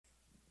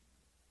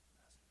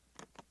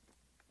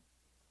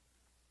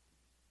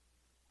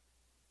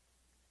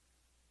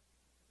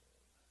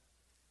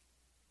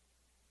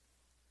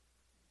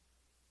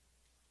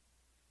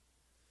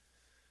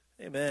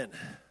Amen.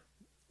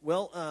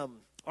 Well,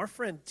 our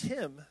friend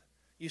Tim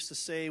used to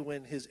say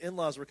when his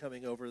in-laws were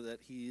coming over that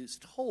he's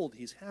told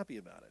he's happy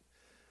about it.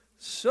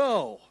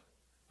 So,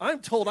 I'm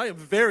told I am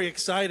very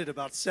excited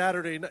about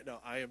Saturday night. No,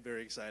 I am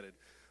very excited.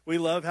 We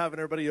love having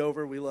everybody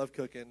over. We love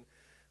cooking.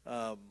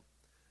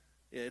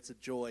 It's a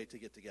joy to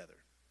get together.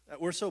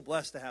 We're so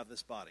blessed to have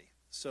this body.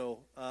 So,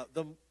 I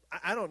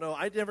don't know.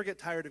 I never get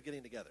tired of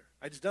getting together.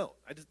 I just don't.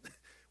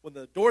 When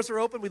the doors are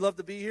open, we love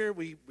to be here.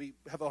 We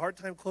have a hard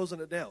time closing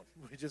it down.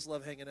 We just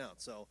love hanging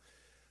out. So,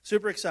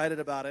 super excited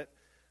about it.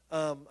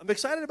 I'm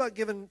excited about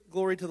giving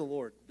glory to the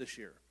Lord this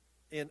year.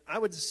 And I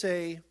would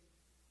say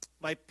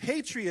my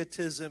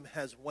patriotism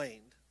has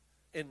waned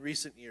in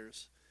recent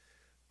years,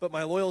 but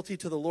my loyalty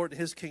to the Lord and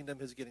his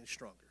kingdom is getting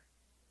stronger.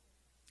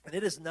 And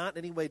it is not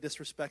in any way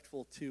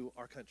disrespectful to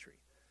our country.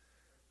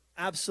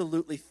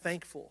 Absolutely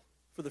thankful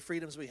for the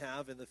freedoms we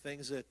have and the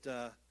things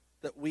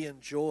that we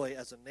enjoy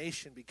as a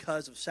nation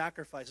because of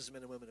sacrifices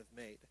men and women have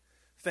made.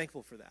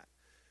 Thankful for that.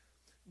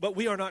 But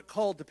we are not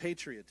called to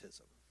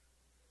patriotism.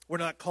 We're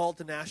not called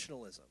to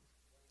nationalism.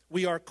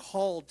 We are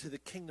called to the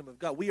kingdom of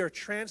God. We are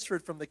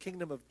transferred from the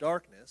kingdom of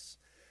darkness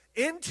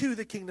into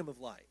the kingdom of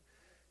light.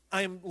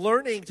 I'm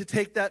learning to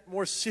take that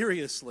more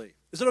seriously.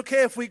 Is it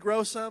okay if we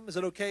grow some? Is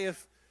it okay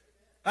if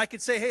I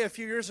could say, hey, a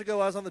few years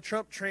ago I was on the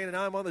Trump train and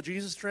now I'm on the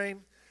Jesus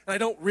train? And I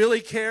don't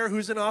really care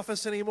who's in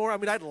office anymore. I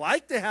mean, I'd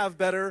like to have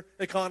better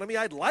economy.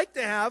 I'd like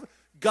to have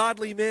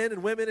godly men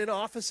and women in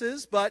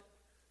offices. But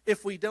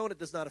if we don't, it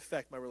does not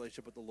affect my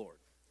relationship with the Lord.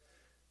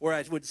 Where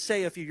I would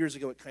say a few years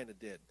ago it kind of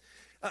did.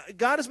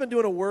 God has been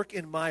doing a work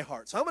in my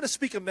heart. So I'm going to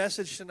speak a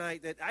message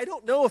tonight that I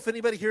don't know if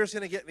anybody here is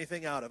going to get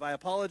anything out of. I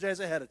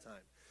apologize ahead of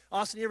time.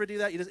 Austin, you ever do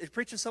that? You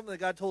preaching something that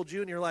God told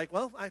you and you're like,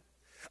 well,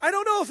 I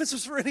don't know if this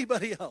is for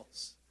anybody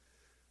else.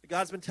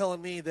 God's been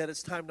telling me that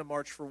it's time to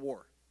march for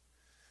war.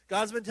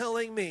 God's been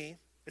telling me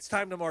it's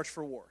time to march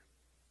for war.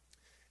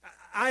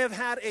 I have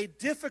had a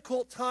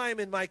difficult time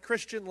in my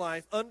Christian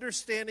life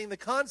understanding the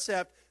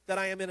concept that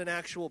I am in an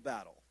actual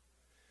battle.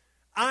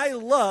 I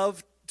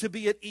love to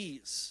be at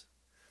ease.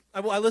 I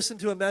listened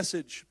to a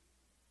message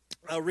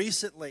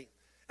recently,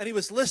 and he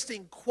was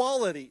listing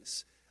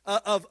qualities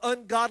of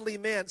ungodly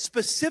man,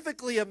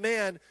 specifically a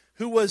man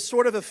who was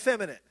sort of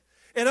effeminate.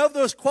 And of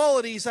those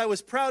qualities, I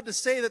was proud to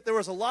say that there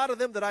was a lot of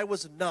them that I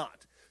was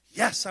not.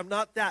 Yes, I'm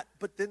not that.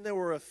 But then there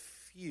were a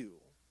few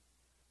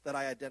that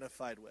I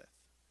identified with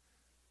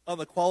on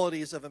the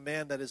qualities of a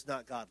man that is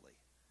not godly.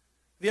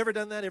 Have you ever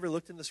done that? Ever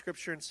looked in the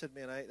scripture and said,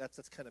 man, that's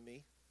kind of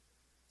me?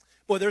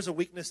 Boy, there's a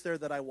weakness there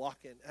that I walk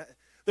in.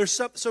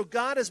 So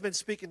God has been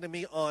speaking to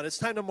me on, it's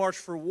time to march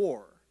for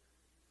war.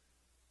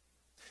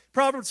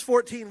 Proverbs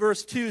 14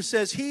 verse 2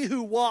 says, he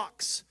who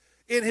walks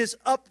in his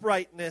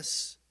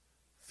uprightness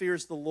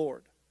fears the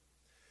Lord.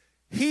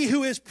 He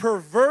who is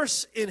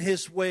perverse in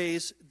his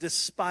ways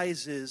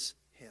despises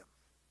him.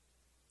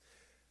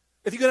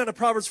 If you go down to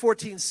Proverbs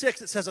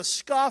 14:6, it says, a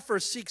scoffer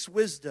seeks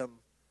wisdom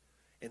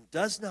and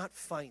does not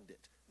find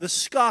it. The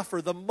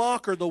scoffer, the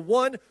mocker, the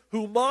one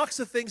who mocks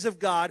the things of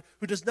God,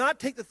 who does not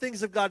take the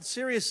things of God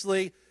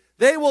seriously,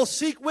 they will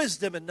seek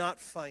wisdom and not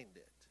find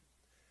it.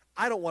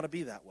 I don't want to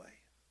be that way.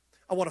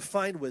 I want to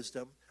find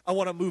wisdom. I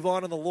want to move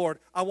on in the Lord.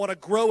 I want to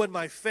grow in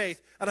my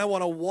faith, and I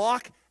want to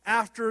walk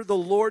after the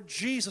Lord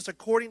Jesus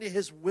according to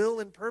his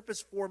will and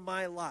purpose for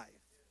my life.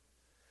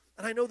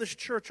 And I know this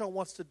church all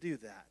wants to do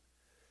that.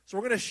 So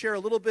we're going to share a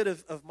little bit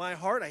of my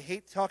heart. I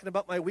hate talking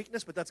about my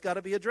weakness, but that's got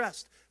to be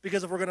addressed.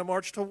 Because if we're going to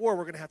march to war,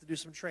 we're going to have to do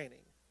some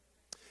training.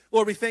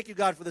 Lord, we thank you,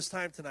 God, for this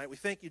time tonight. We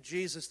thank you,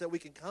 Jesus, that we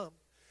can come.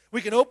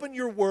 We can open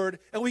your word,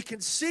 and we can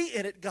see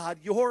in it, God,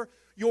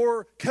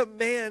 your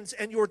commands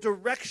and your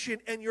direction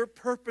and your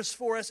purpose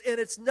for us, and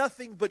it's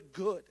nothing but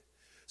good.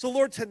 So,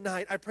 Lord,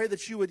 tonight, I pray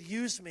that you would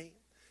use me.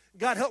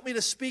 God, help me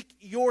to speak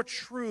your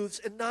truths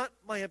and not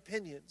my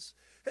opinions.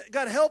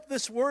 God, help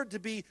this word to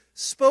be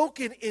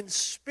spoken in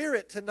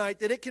spirit tonight,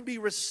 that it can be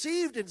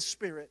received in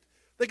spirit.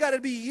 That, God,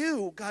 it'd be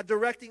you, God,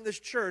 directing this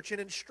church and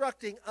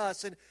instructing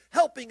us and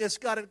helping us,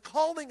 God, and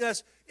calling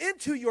us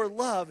into your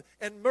love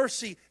and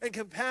mercy and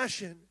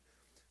compassion.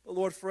 But,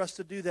 Lord, for us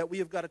to do that, we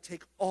have got to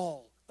take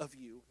all of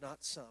you, not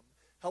some.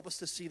 Help us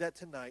to see that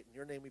tonight. In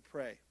your name we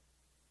pray.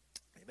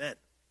 Amen.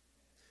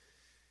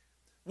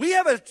 We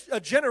have a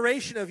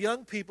generation of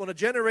young people and a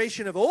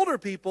generation of older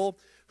people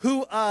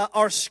who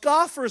are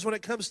scoffers when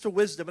it comes to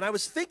wisdom. And I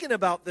was thinking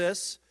about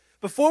this.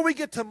 Before we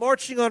get to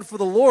marching on for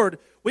the Lord,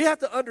 we have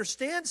to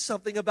understand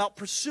something about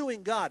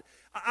pursuing God.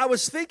 I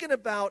was thinking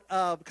about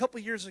a couple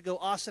years ago,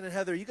 Austin and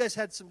Heather, you guys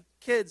had some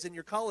kids in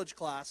your college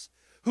class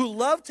who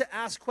loved to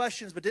ask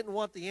questions but didn't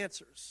want the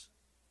answers.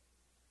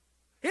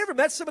 You ever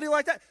met somebody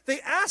like that?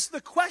 They ask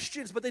the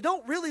questions, but they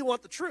don't really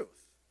want the truth.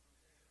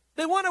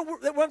 They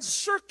want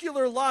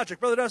circular logic.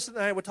 Brother Dustin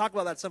and I would talk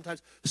about that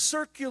sometimes.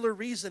 Circular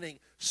reasoning,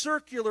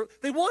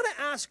 They want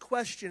to ask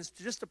questions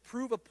just to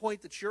prove a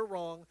point that you're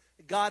wrong,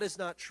 God is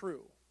not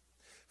true.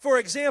 For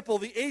example,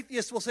 the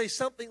atheist will say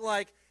something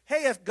like,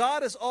 hey, if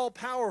God is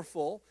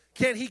all-powerful,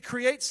 can he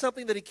create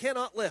something that he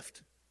cannot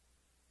lift?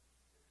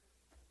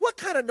 What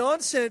kind of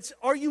nonsense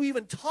are you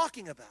even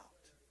talking about?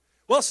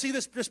 Well, see,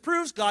 this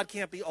proves God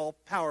can't be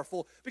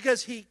all-powerful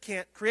because he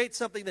can't create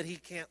something that he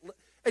can't.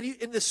 And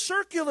in the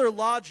circular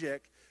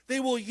logic, they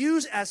will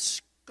use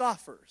as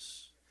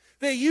scoffers.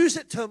 They use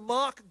it to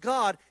mock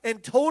God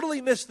and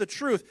totally miss the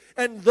truth.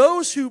 And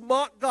those who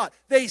mock God,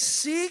 they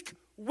seek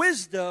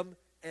wisdom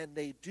and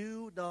they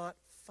do not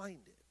find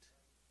it.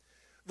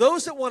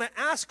 Those that want to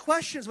ask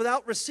questions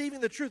without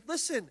receiving the truth,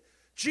 listen,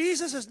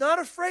 Jesus is not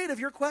afraid of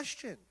your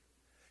question.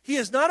 He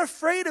is not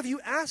afraid of you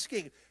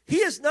asking. He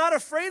is not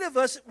afraid of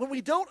us when we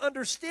don't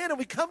understand and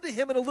we come to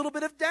him in a little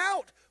bit of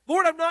doubt.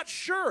 Lord, I'm not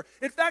sure.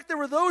 In fact, there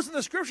were those in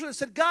the scripture that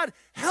said, God,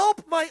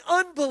 help my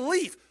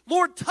unbelief.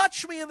 Lord,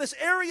 touch me in this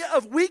area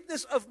of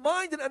weakness of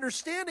mind and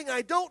understanding.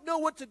 I don't know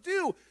what to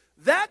do.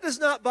 That does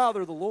not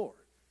bother the Lord.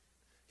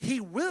 He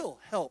will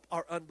help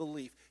our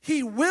unbelief.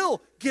 He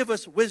will give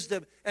us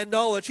wisdom and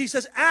knowledge. He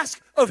says, ask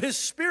of his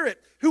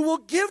Spirit who will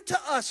give to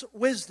us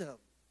wisdom.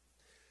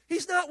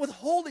 He's not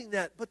withholding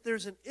that, but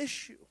there's an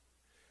issue.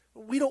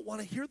 We don't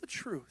want to hear the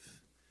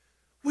truth.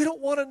 We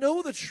don't want to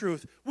know the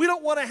truth. We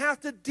don't want to have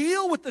to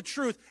deal with the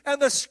truth.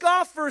 And the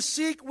scoffers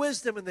seek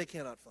wisdom and they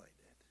cannot find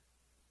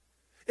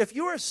it. If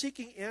you are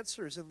seeking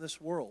answers in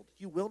this world,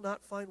 you will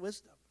not find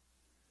wisdom.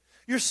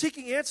 You're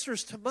seeking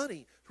answers to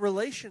money,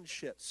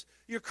 relationships,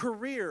 your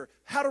career,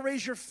 how to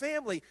raise your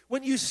family.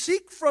 When you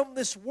seek from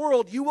this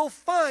world, you will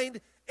find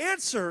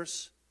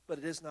answers, but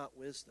it is not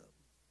wisdom.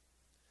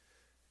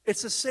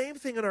 It's the same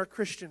thing in our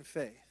Christian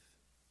faith.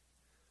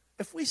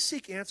 If we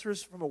seek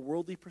answers from a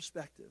worldly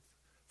perspective,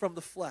 from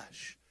the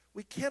flesh,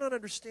 we cannot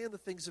understand the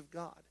things of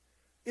God.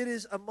 It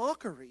is a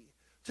mockery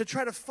to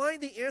try to find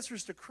the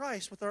answers to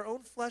Christ with our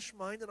own flesh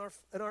mind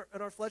and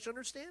our flesh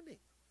understanding.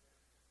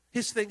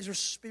 His things are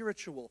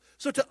spiritual.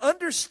 So to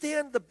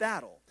understand the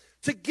battle,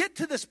 to get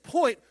to this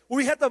point where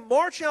we have to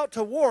march out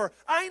to war,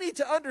 I need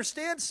to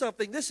understand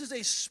something. This is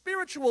a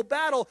spiritual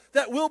battle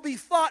that will be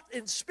fought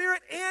in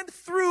spirit and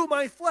through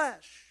my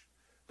flesh,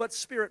 but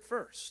spirit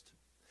first.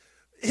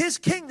 His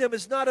kingdom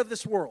is not of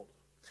this world.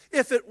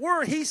 If it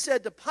were, he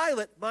said to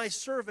Pilate, my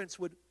servants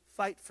would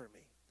fight for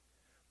me.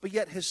 But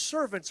yet his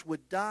servants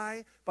would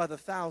die by the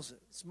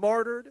thousands,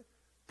 martyred,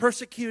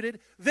 persecuted.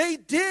 They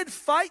did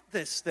fight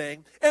this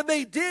thing, and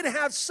they did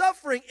have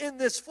suffering in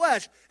this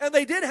flesh, and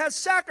they did have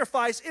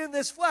sacrifice in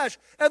this flesh,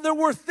 and there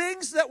were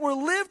things that were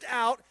lived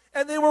out,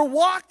 and they were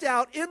walked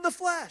out in the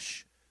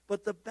flesh.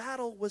 But the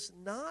battle was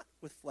not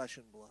with flesh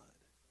and blood.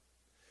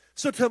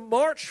 So to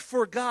march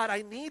for God,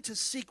 I need to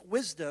seek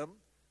wisdom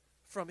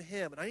from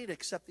him, and I need to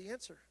accept the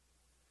answer.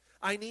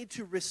 I need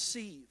to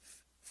receive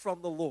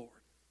from the Lord.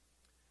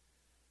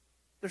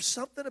 There's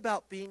something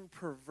about being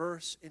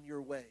perverse in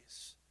your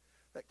ways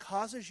that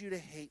causes you to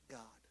hate God.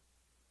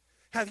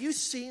 Have you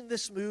seen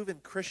this move in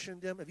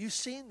Christendom? Have you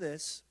seen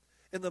this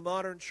in the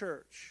modern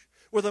church?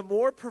 Where the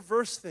more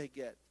perverse they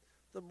get,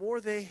 the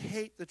more they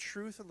hate the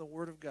truth and the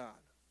Word of God.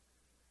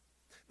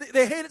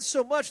 They hate it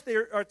so much they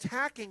are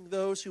attacking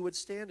those who would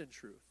stand in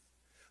truth.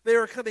 They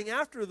are coming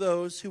after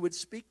those who would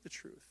speak the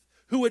truth,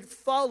 who would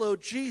follow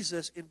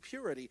Jesus in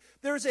purity.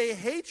 There's a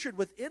hatred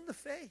within the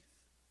faith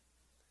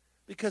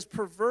because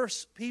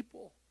perverse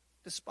people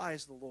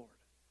despise the Lord.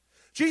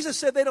 Jesus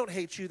said they don't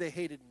hate you, they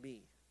hated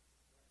me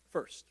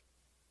first.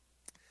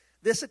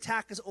 This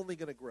attack is only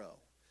going to grow.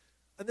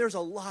 And there's a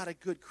lot of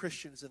good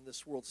Christians in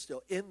this world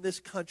still. In this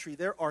country,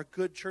 there are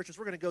good churches.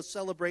 We're going to go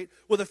celebrate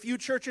with a few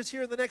churches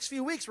here in the next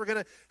few weeks. We're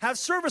going to have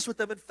service with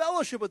them and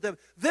fellowship with them.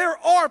 There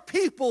are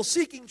people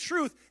seeking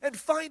truth and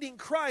finding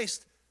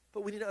Christ,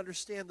 but we need to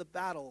understand the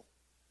battle.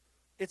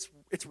 It's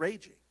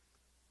raging.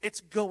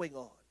 It's going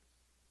on.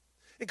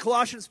 In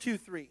Colossians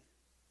 2:3,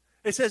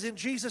 it says, in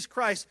Jesus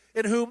Christ,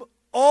 in whom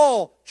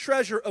all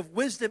treasure of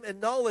wisdom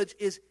and knowledge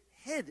is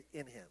hid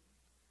in him.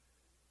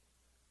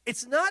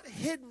 It's not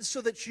hidden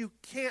so that you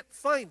can't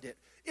find it.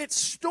 It's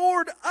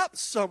stored up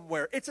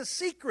somewhere. It's a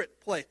secret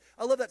place.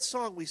 I love that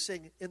song we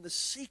sing, in the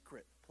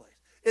secret place,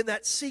 in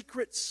that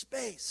secret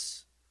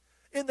space,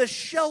 in the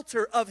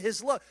shelter of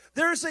his love.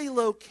 There's a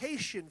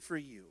location for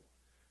you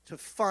to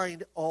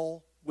find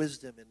all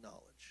wisdom and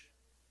knowledge.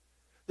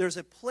 There's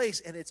a place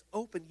and it's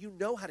open. You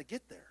know how to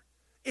get there.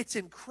 It's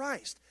in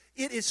Christ.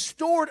 It is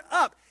stored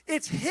up.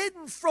 It's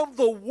hidden from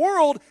the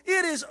world.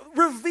 It is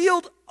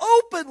revealed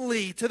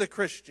openly to the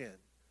Christian.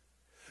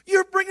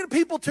 You're bringing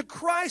people to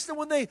Christ, and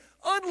when they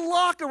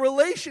unlock a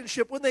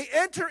relationship, when they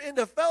enter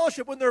into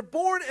fellowship, when they're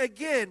born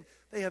again,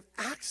 they have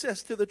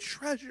access to the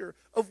treasure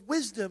of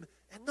wisdom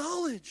and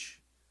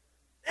knowledge.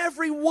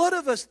 Every one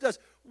of us does.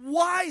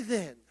 Why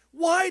then?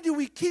 Why do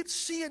we keep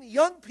seeing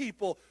young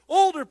people,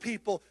 older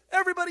people,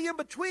 everybody in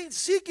between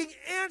seeking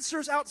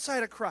answers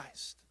outside of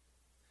Christ?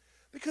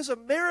 Because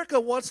America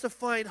wants to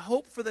find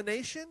hope for the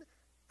nation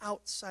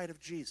outside of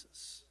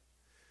Jesus.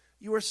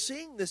 You are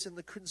seeing this in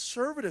the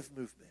conservative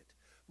movement.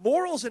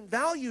 Morals and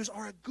values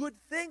are a good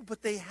thing,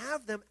 but they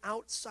have them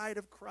outside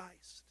of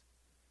Christ.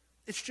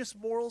 It's just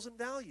morals and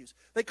values.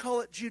 They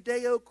call it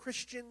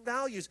Judeo-Christian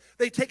values.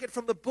 They take it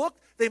from the book,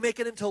 they make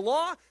it into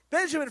law.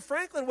 Benjamin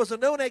Franklin was a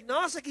known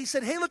agnostic. He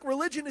said, hey, look,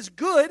 religion is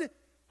good.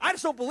 I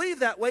just don't believe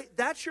that way.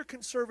 That's your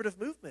conservative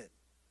movement.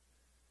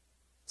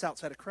 It's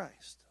outside of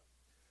Christ.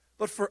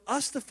 But for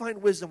us to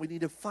find wisdom, we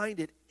need to find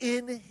it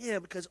in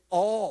him, because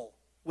all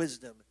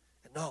wisdom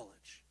and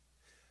knowledge.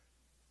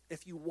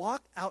 If you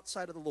walk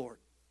outside of the Lord,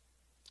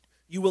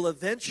 you will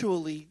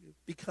eventually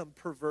become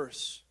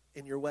perverse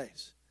in your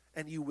ways,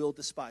 and you will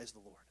despise the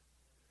Lord.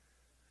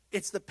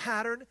 It's the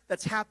pattern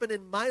that's happened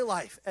in my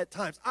life at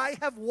times. I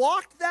have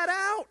walked that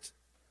out.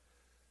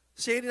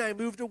 Sandy and I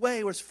moved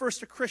away. I was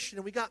first a Christian,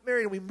 and we got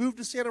married, and we moved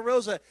to Santa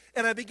Rosa,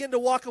 and I began to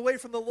walk away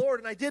from the Lord,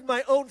 and I did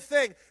my own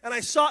thing, and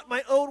I sought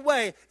my own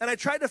way, and I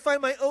tried to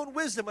find my own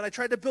wisdom, and I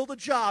tried to build a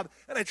job,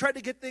 and I tried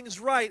to get things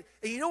right.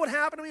 And you know what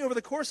happened to me over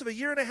the course of a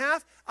year and a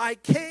half? I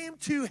came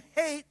to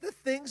hate the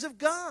things of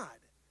God.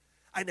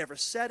 I never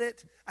said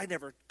it. I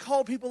never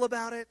called people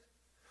about it.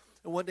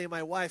 And one day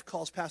my wife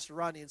calls Pastor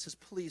Rodney and says,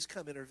 please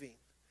come intervene.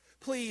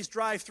 Please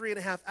drive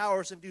 3.5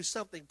 hours and do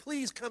something.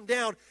 Please come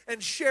down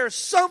and share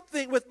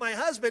something with my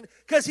husband,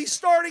 because he's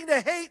starting to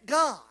hate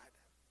God.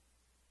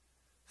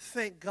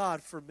 Thank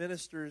God for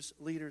ministers,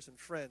 leaders, and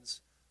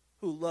friends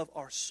who love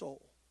our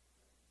soul.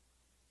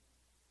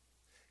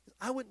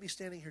 I wouldn't be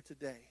standing here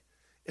today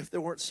if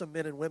there weren't some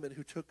men and women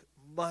who took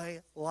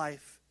my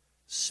life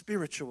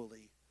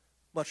spiritually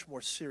much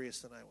more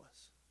serious than I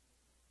was.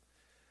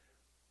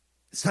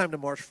 It's time to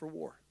march for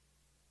war.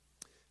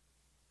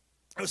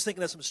 I was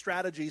thinking of some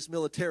strategies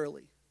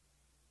militarily.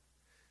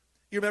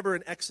 You remember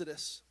in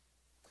Exodus,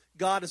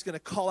 God is going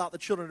to call out the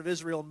children of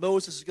Israel.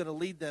 Moses is going to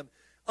lead them.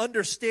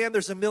 Understand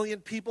there's 1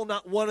 million people,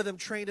 not one of them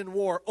trained in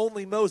war,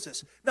 only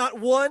Moses. Not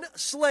one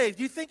slave.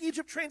 Do you think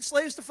Egypt trained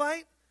slaves to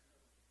fight?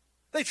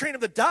 They trained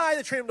them to die.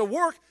 They trained them to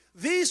work.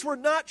 These were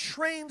not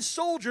trained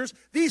soldiers.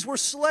 These were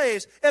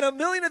slaves. And 1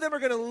 million of them are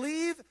going to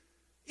leave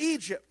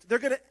Egypt. They're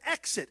going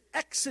to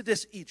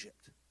Exodus Egypt.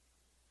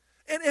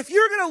 And if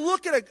you're going to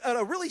look at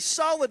a really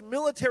solid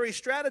military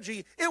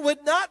strategy, it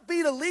would not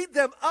be to lead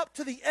them up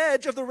to the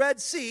edge of the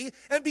Red Sea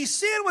and be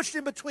sandwiched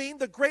in between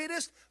the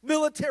greatest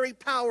military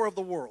power of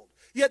the world.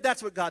 Yet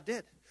that's what God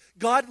did.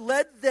 God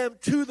led them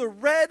to the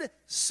Red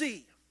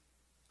Sea.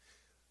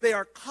 They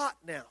are caught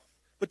now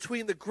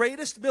between the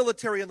greatest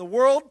military in the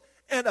world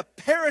and a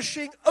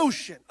perishing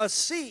ocean, a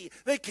sea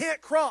they can't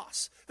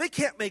cross. They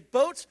can't make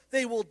boats.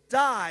 They will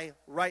die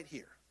right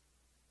here.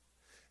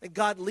 And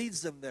God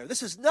leads them there.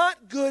 This is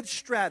not good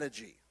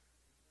strategy.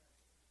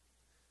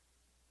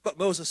 But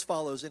Moses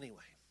follows anyway.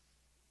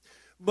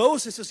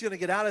 Moses is going to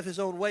get out of his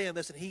own way in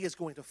this, and he is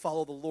going to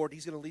follow the Lord.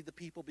 He's going to lead the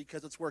people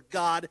because it's where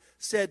God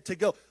said to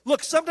go.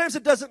 Look, sometimes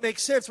it doesn't make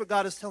sense what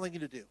God is telling you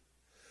to do.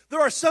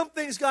 There are some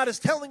things God is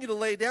telling you to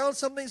lay down,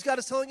 some things God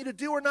is telling you to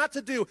do or not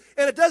to do.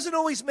 And it doesn't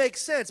always make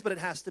sense, but it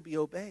has to be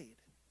obeyed.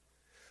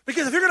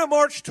 Because if you're going to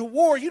march to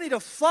war, you need to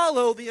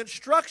follow the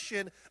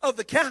instruction of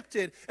the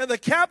captain. And the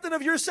captain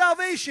of your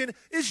salvation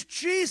is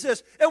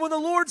Jesus. And when the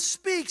Lord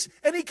speaks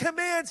and he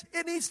commands,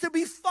 it needs to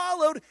be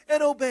followed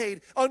and obeyed.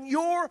 On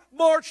your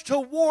march to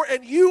war,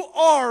 and you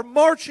are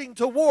marching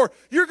to war,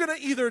 you're going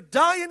to either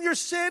die in your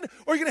sin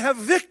or you're going to have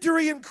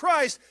victory in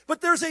Christ. But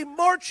there's a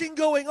marching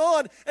going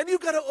on, and you've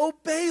got to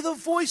obey the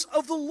voice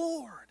of the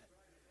Lord.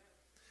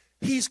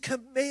 He's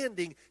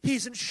commanding,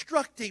 he's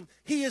instructing,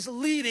 he is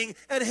leading,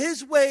 and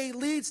his way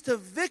leads to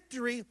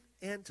victory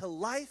and to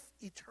life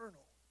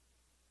eternal.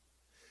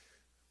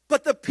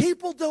 But the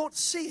people don't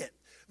see it.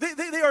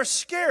 They are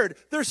scared.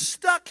 They're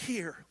stuck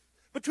here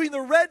between the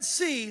Red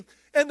Sea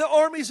and the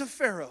armies of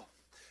Pharaoh.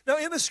 Now,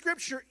 in the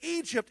scripture,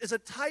 Egypt is a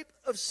type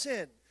of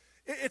sin.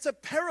 It's a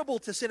parable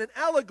to sin, an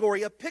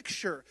allegory, a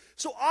picture.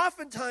 So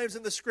oftentimes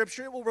in the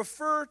scripture, it will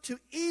refer to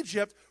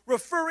Egypt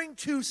referring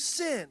to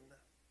sin.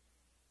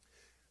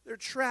 They're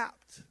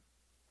trapped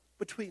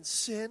between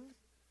sin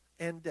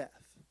and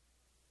death,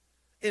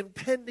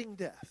 impending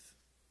death.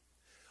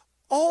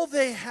 All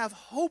they have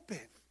hope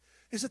in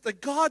is that the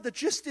God that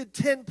just did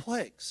 10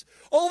 plagues,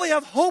 all they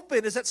have hope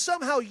in is that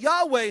somehow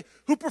Yahweh,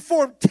 who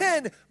performed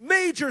 10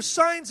 major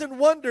signs and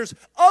wonders,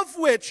 of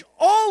which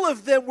all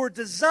of them were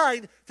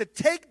designed to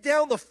take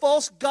down the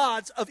false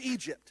gods of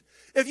Egypt.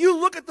 If you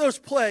look at those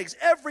plagues,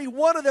 every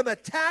one of them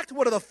attacked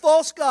one of the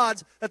false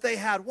gods that they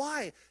had.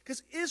 Why?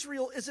 Because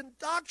Israel is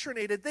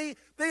indoctrinated. They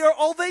are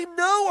all they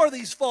know are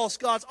these false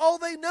gods. All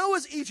they know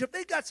is Egypt.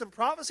 They got some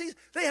prophecies.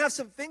 They have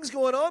some things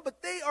going on,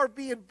 but they are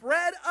being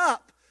bred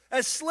up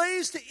as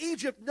slaves to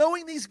Egypt,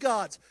 knowing these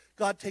gods.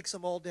 God takes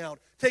them all down,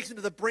 takes them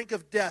to the brink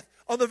of death,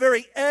 on the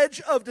very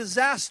edge of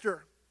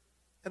disaster,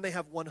 and they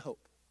have one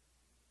hope.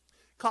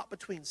 Caught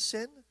between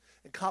sin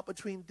and caught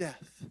between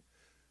death,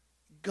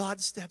 God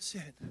steps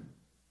in.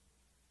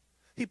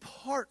 He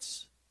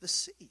parts the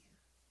sea.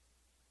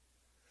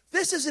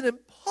 This is an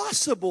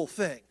impossible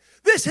thing.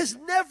 This has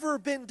never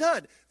been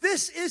done.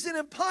 This is an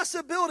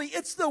impossibility.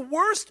 It's the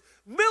worst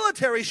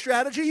military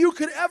strategy you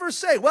could ever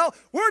say. Well,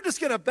 we're just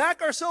going to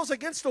back ourselves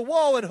against a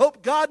wall and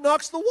hope God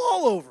knocks the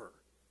wall over.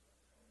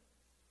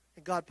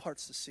 And God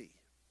parts the sea.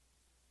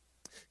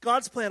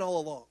 God's plan all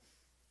along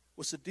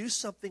was to do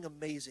something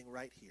amazing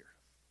right here.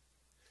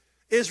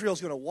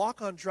 Israel's going to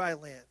walk on dry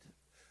land.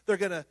 They're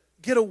going to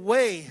get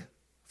away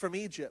from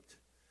Egypt.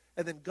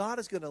 And then God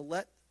is going to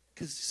let,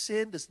 because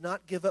sin does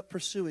not give up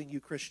pursuing you,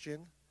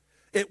 Christian.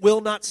 It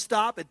will not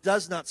stop. It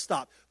does not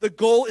stop. The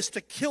goal is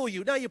to kill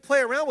you. Now, you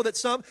play around with it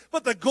some,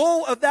 but the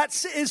goal of that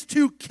is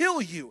to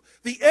kill you.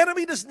 The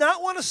enemy does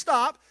not want to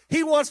stop.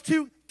 He wants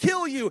to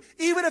kill you.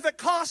 Even if it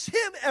costs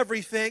him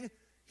everything,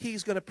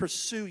 he's going to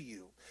pursue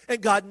you.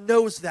 And God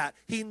knows that.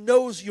 He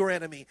knows your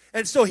enemy.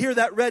 And so here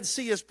that Red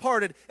Sea is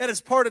parted, and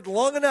it's parted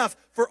long enough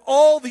for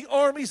all the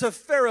armies of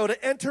Pharaoh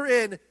to enter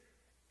in,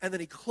 and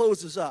then he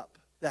closes up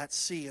that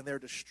sea, and they're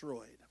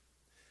destroyed,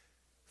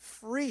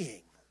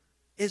 freeing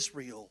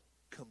Israel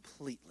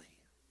completely.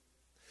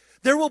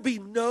 There will be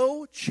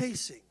no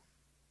chasing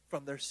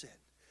from their sin.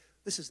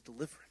 This is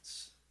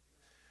deliverance.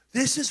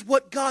 This is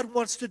what God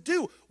wants to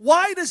do.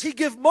 Why does he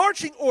give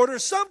marching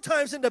orders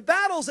sometimes into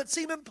battles that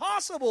seem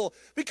impossible?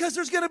 Because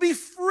there's going to be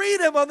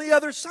freedom on the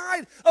other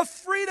side, a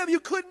freedom you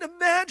couldn't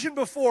imagine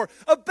before,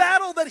 a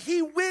battle that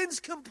he wins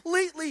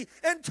completely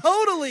and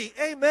totally.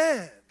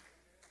 Amen.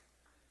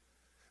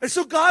 And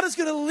so God is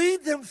going to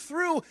lead them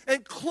through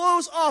and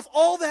close off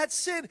all that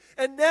sin.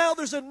 And now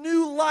there's a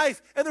new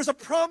life, and there's a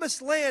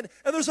promised land,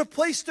 and there's a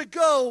place to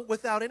go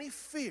without any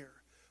fear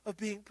of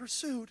being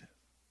pursued,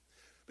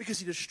 because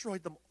he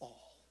destroyed them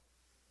all.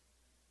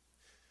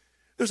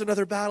 There's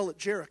another battle at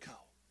Jericho.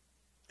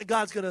 And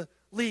God's going to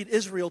lead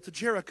Israel to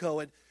Jericho.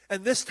 And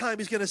this time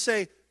he's going to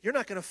say, you're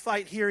not going to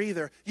fight here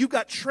either. You've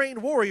got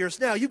trained warriors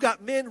now. You've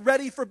got men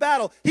ready for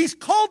battle. He's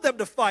called them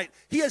to fight.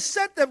 He has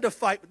sent them to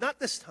fight, but not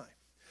this time.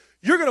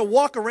 You're going to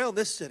walk around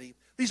this city.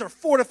 These are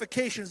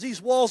fortifications.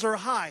 These walls are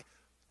high.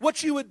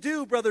 What you would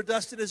do, Brother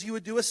Dustin, is you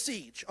would do a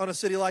siege on a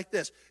city like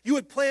this. You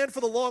would plan for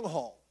the long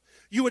haul.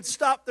 You would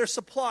stop their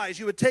supplies.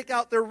 You would take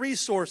out their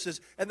resources,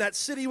 and that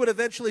city would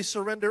eventually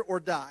surrender or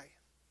die.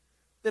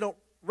 They don't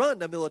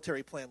run a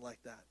military plan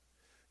like that.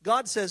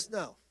 God says,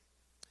 no.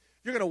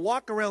 You're going to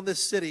walk around this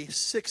city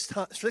 6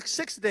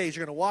 days.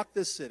 You're going to walk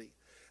this city.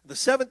 The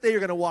 7th day, you're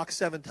going to walk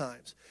 7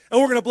 times. And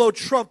we're going to blow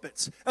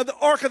trumpets. And the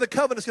Ark of the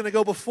Covenant is going to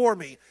go before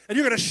me. And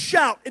you're going to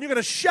shout. And you're going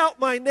to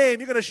shout my name.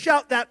 You're going to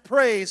shout that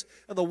praise.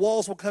 And the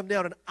walls will come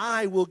down, and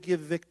I will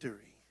give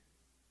victory.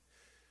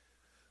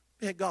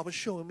 Man, God was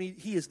showing me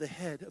he is the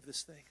head of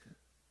this thing.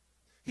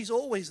 He's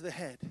always the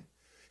head.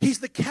 He's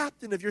the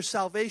captain of your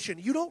salvation.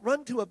 You don't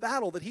run to a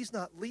battle that he's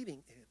not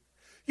leading in.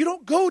 You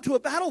don't go to a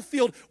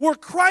battlefield where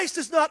Christ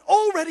is not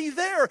already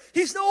there.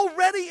 He's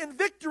already in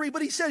victory,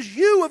 but he says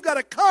you have got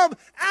to come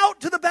out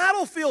to the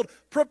battlefield,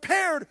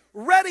 prepared,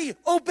 ready,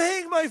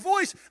 obeying my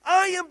voice.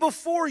 I am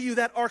before you.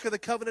 That Ark of the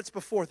Covenant's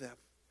before them.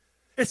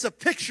 It's a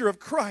picture of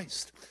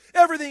Christ.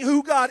 Everything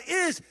who God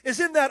is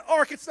in that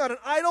ark. It's not an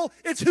idol.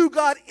 It's who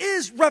God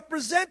is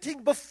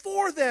representing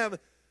before them.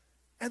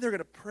 And they're going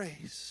to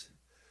praise.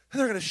 And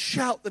they're going to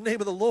shout the name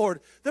of the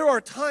Lord. There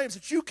are times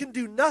that you can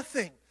do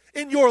nothing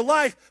in your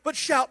life but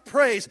shout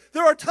praise.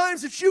 There are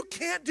times that you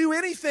can't do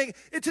anything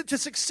to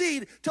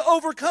succeed, to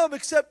overcome,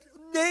 except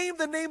name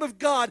the name of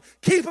God.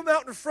 Keep him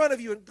out in front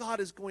of you, and God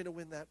is going to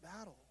win that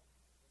battle.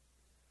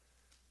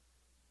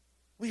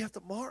 We have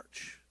to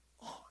march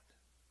on.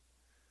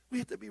 We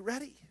have to be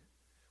ready.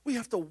 We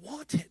have to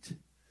want it,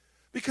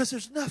 because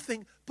there's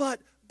nothing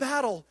but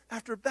battle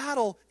after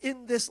battle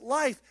in this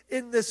life,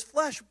 in this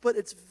flesh, but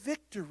it's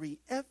victory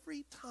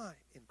every time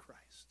in Christ.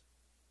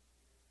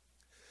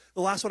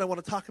 The last one I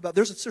want to talk about,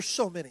 there's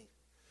so many.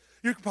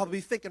 You could probably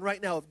be thinking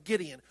right now of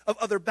Gideon, of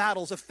other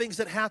battles, of things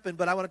that happened,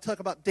 but I want to talk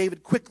about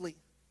David quickly.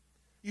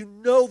 You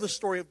know the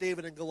story of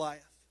David and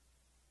Goliath.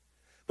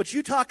 But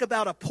you talk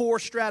about a poor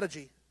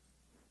strategy.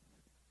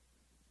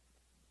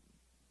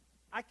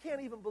 I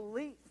can't even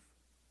believe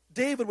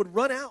David would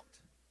run out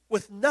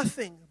with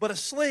nothing but a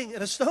sling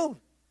and a stone.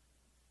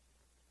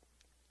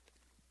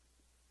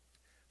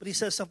 But he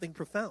says something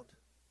profound.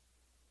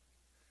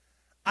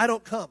 I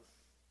don't come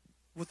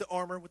with the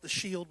armor, with the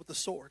shield, with the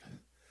sword.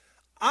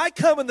 I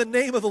come in the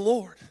name of the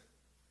Lord.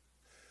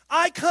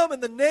 I come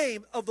in the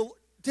name of the Lord.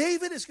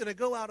 David is going to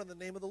go out in the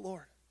name of the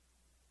Lord.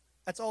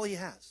 That's all he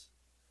has.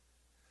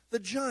 The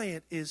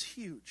giant is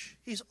huge.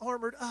 He's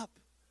armored up.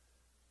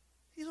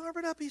 He's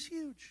armored up. He's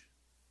huge.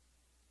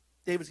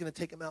 David's going to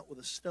take him out with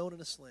a stone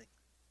and a sling.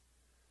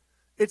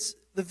 It's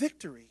the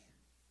victory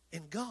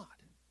in God,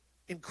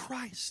 in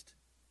Christ.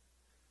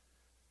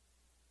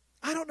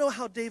 I don't know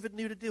how David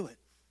knew to do it,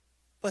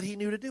 but he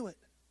knew to do it.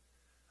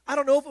 I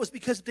don't know if it was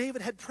because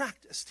David had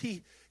practiced.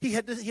 He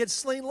had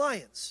slain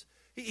lions.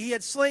 He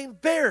had slain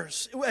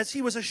bears as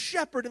he was a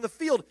shepherd in the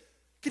field.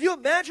 Can you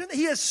imagine?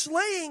 He is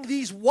slaying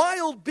these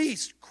wild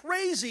beasts,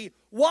 crazy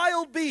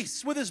wild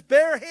beasts, with his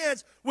bare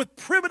hands, with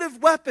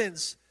primitive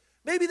weapons.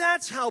 Maybe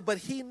that's how, but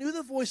he knew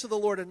the voice of the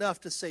Lord enough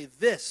to say,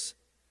 this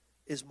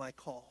is my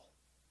call.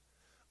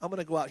 I'm going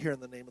to go out here in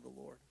the name of the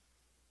Lord.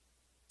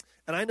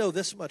 And I know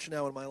this much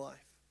now in my life.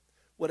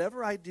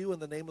 Whatever I do in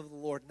the name of the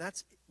Lord, and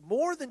that's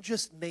more than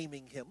just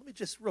naming him. Let me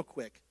just real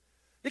quick.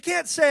 You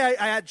can't say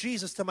I add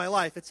Jesus to my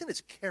life. It's in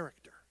his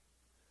character.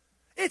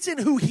 It's in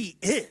who he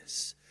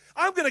is.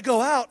 I'm going to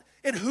go out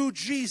in who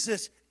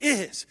Jesus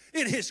is,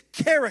 in his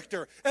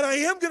character. And I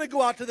am going to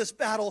go out to this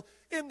battle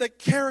in the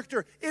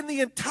character, in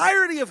the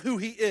entirety of who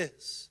he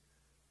is.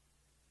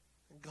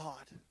 And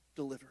God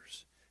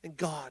delivers. And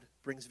God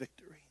brings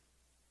victory.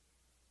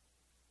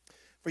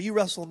 For you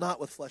wrestle not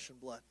with flesh and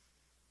blood.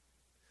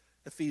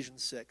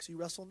 Ephesians 6, you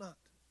wrestle not.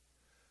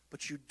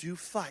 But you do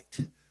fight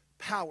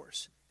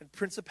powers and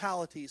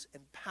principalities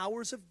and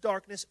powers of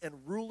darkness and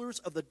rulers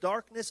of the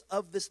darkness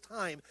of this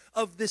time,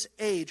 of this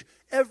age.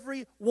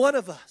 Every one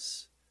of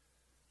us,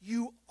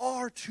 you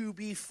are to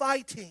be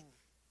fighting.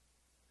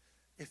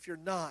 If you're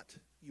not,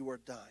 you are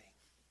dying.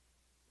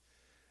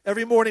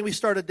 Every morning we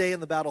start a day in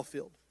the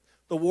battlefield.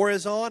 The war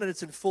is on and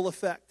it's in full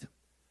effect.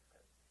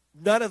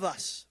 None of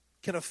us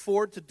can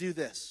afford to do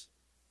this.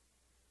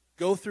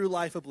 Go through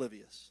life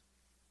oblivious.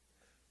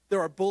 There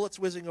are bullets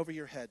whizzing over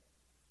your head.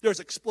 There's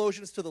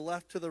explosions to the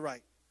left, to the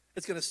right.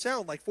 It's going to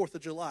sound like 4th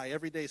of July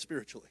every day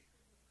spiritually.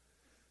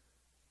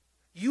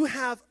 You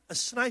have a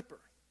sniper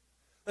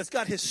that's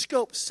got his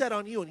scope set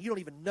on you and you don't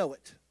even know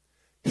it.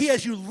 He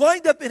has you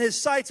lined up in his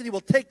sights and he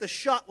will take the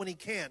shot when he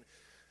can.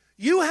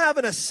 You have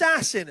an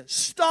assassin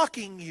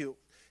stalking you.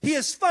 He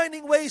is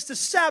finding ways to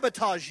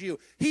sabotage you.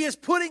 He is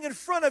putting in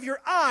front of your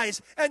eyes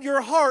and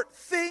your heart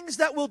things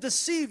that will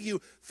deceive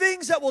you,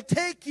 things that will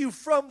take you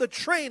from the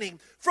training,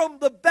 from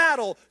the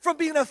battle, from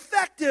being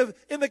effective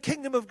in the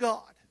kingdom of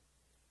God.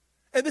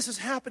 And this is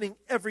happening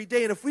every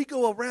day. And if we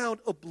go around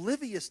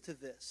oblivious to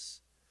this,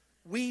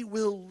 we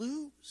will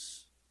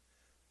lose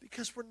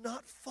because we're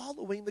not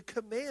following the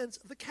commands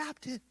of the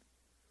captain.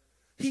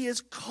 He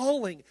is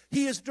calling,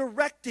 he is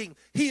directing,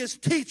 he is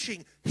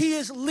teaching, he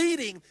is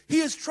leading, he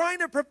is trying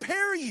to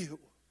prepare you.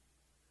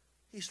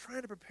 He's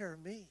trying to prepare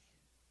me.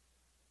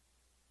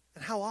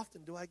 And how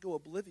often do I go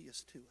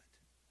oblivious to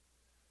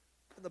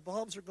it? And the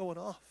bombs are going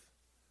off,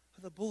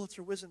 and the bullets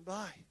are whizzing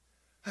by,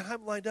 and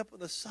I'm lined up in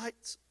the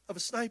sights of a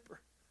sniper.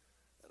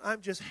 And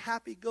I'm just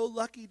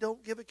happy-go-lucky,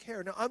 don't give a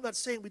care. Now, I'm not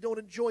saying we don't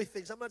enjoy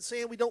things. I'm not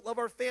saying we don't love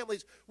our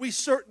families. We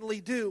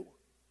certainly do.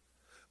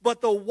 But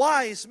the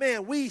wise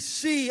man, we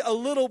see a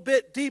little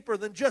bit deeper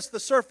than just the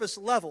surface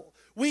level.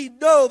 We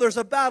know there's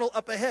a battle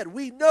up ahead.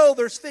 We know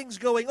there's things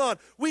going on.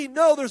 We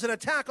know there's an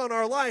attack on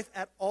our life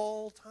at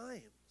all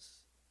times.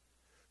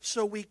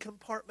 So we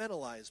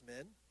compartmentalize,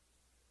 men,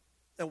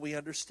 and we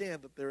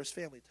understand that there is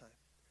family time,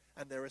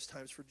 and there is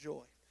times for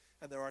joy,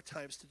 and there are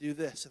times to do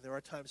this, and there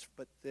are times,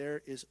 but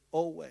there is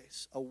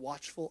always a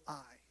watchful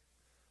eye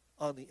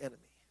on the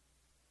enemy.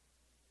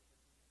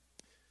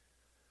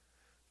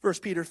 1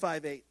 Peter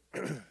 5:8.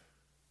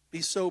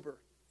 Be sober,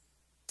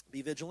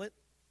 be vigilant.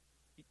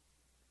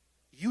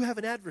 You have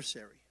an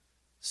adversary,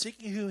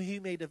 seeking whom he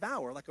may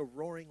devour like a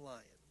roaring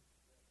lion.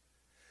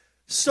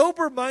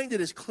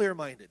 Sober-minded is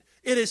clear-minded.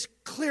 It is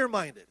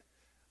clear-minded.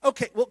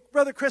 Okay, well,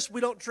 Brother Chris,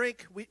 we don't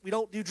drink, we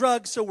don't do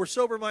drugs, so we're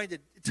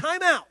sober-minded.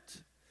 Time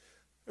out.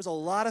 There's a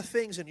lot of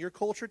things in your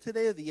culture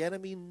today that the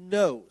enemy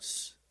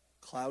knows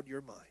cloud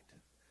your mind,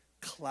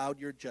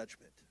 cloud your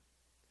judgment.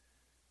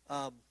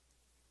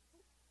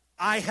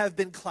 I have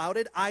been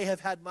clouded. I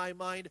have had my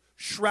mind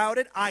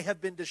shrouded. I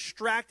have been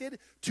distracted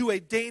to a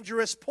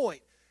dangerous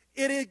point.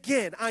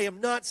 Again, I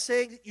am not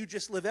saying that you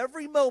just live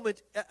every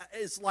moment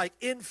is like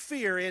in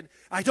fear and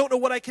I don't know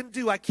what I can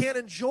do. I can't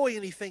enjoy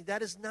anything.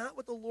 That is not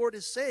what the Lord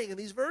is saying in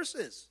these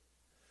verses.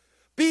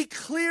 Be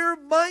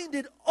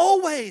clear-minded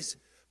always,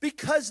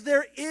 because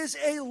there is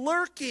a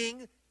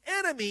lurking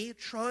enemy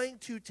trying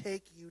to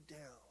take you down.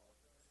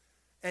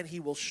 And he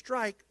will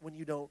strike when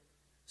you don't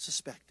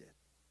suspect it.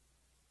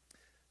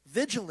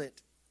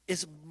 Vigilant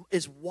is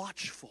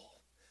watchful.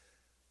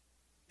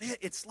 Man,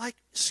 it's like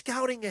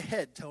scouting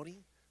ahead,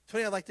 Tony.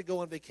 Tony, I like to go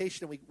on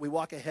vacation and we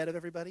walk ahead of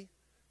everybody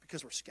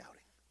because we're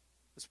scouting.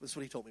 That's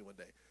what he told me one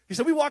day. He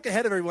said, we walk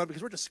ahead of everyone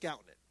because we're just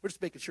scouting it. We're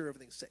just making sure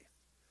everything's safe.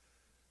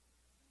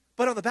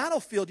 But on the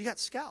battlefield, you got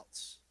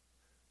scouts.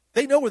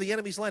 They know where the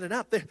enemy's lining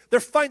up. They're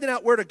finding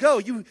out where to go.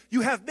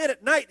 You have men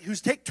at night who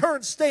take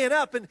turns staying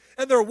up, and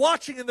they're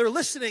watching and they're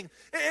listening.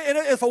 And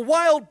if a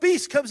wild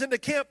beast comes into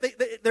camp,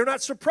 they're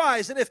not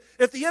surprised. And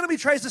if the enemy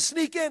tries to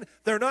sneak in,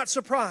 they're not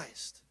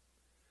surprised.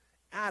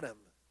 Adam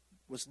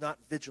was not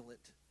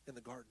vigilant in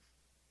the garden.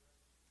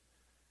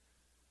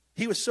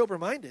 He was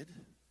sober-minded.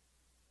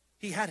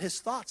 He had his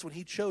thoughts when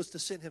he chose to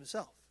sin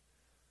himself.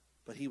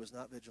 But he was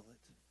not vigilant.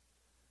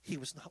 He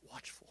was not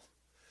watchful.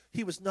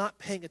 He was not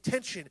paying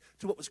attention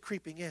to what was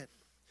creeping in.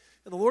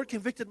 And the Lord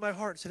convicted my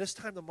heart and said, it's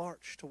time to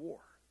march to war.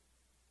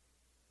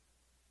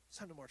 It's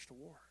time to march to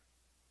war.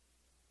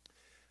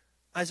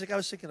 Isaac, I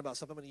was thinking about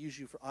something. I'm going to use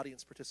you for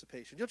audience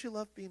participation. Don't you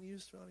love being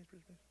used for audience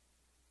participation?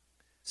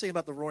 Thinking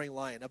about the roaring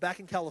lion. Now, back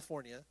in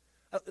California,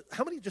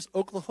 how many just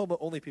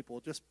Oklahoma-only people?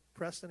 Just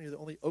Preston, you're the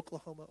only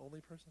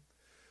Oklahoma-only person?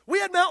 We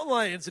had mountain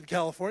lions in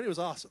California. It was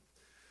awesome.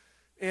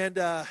 And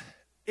on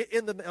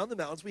the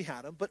mountains, we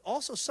had them. But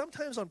also,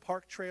 sometimes on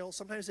park trails,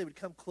 sometimes they would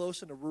come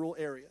close into rural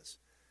areas.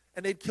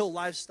 And they'd kill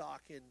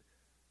livestock. And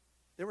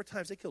there were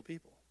times they killed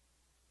people.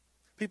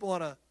 People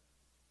on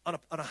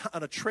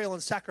a trail in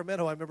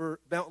Sacramento, I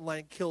remember mountain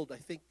lion killed, I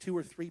think, 2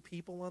 or 3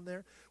 people on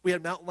there. We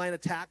had mountain lion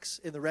attacks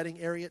in the Redding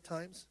area at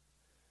times.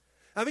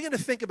 I began to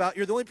think about,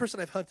 you're the only person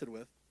I've hunted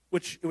with,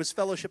 which it was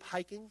fellowship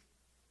hiking,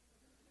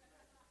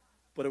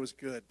 but it was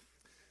good.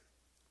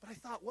 But I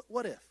thought,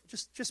 what if?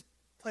 Just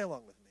play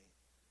along with me.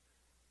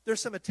 There's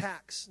some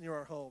attacks near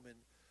our home, and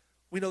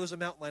we know there's a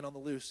mountain lion on the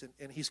loose,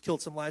 and he's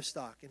killed some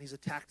livestock, and he's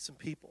attacked some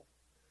people.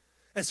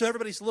 And so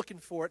everybody's looking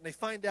for it, and they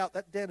find out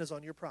that den is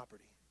on your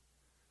property.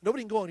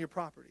 Nobody can go on your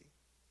property.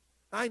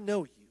 I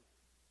know you.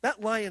 That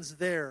lion's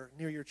there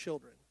near your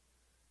children.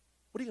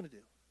 What are you going to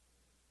do?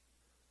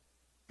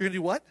 You're going to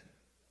do what?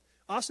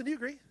 Austin, do you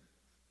agree?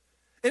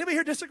 Anybody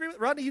here disagree with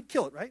Rodney? You'd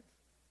kill it, right?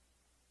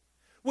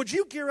 Would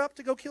you gear up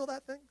to go kill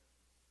that thing?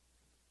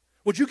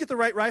 Would you get the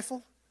right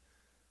rifle?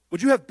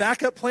 Would you have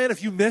backup plan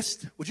if you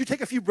missed? Would you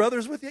take a few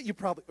brothers with you? You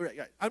probably,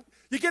 right.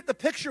 You get the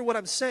picture of what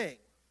I'm saying.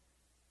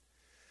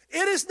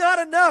 It is not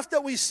enough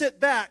that we sit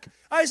back.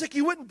 Isaac,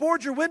 you wouldn't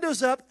board your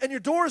windows up and your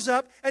doors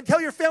up and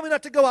tell your family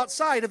not to go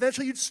outside.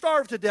 Eventually you'd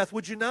starve to death,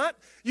 would you not?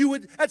 You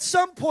would at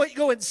some point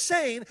go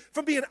insane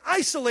from being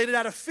isolated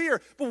out of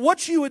fear. But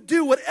what you would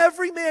do, what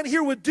every man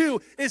here would do,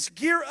 is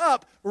gear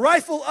up,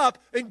 rifle up,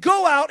 and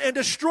go out and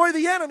destroy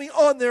the enemy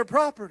on their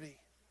property.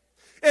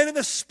 And in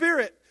the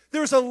spirit,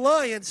 there's a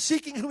lion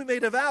seeking whom he may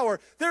devour.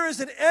 There is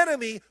an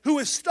enemy who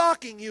is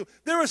stalking you.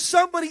 There is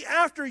somebody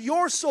after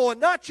your soul, and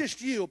not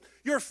just you,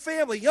 your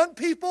family. Young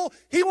people,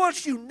 he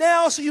wants you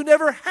now so you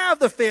never have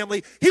the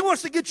family. He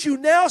wants to get you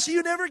now so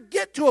you never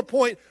get to a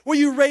point where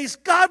you raise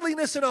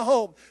godliness in a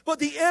home. But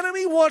the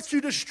enemy wants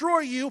to destroy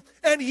you,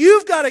 and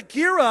you've got to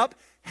gear up,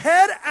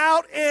 head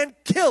out, and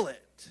kill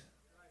it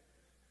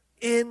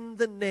in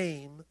the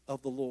name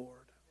of the Lord.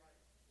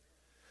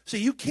 So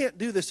you can't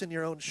do this in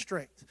your own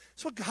strength.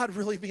 That's what God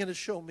really began to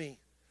show me.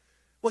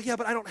 Well, yeah,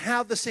 but I don't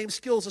have the same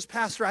skills as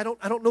Pastor. I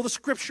don't know the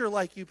scripture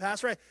like you,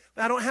 Pastor.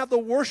 I don't have the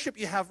worship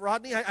you have,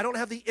 Rodney. I don't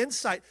have the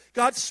insight.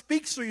 God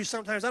speaks through you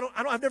sometimes.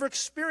 I've never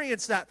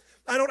experienced that.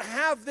 I don't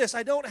have this.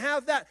 I don't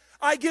have that.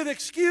 I give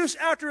excuse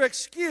after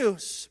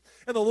excuse.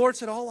 And the Lord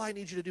said, all I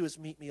need you to do is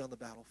meet me on the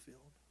battlefield.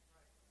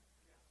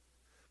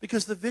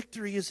 Because the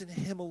victory is in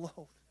Him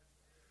alone.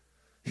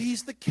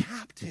 He's the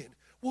captain.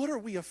 What are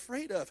we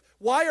afraid of?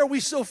 Why are we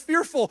so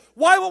fearful?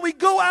 Why won't we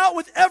go out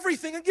with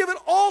everything and give it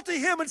all to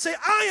Him and say,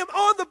 I am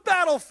on the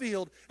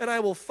battlefield and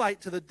I will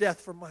fight to the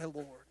death for my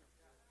Lord?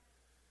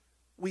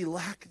 We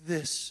lack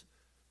this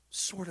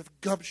sort of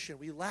gumption.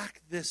 We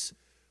lack this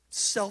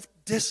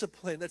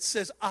self-discipline that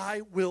says,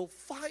 I will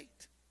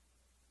fight.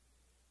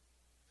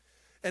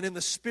 And in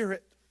the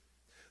spirit,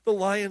 the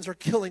lions are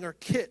killing our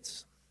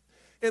kids.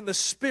 In the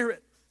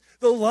spirit,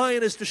 the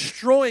lion is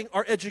destroying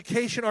our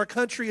education. Our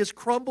country is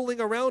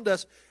crumbling around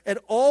us. And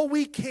all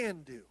we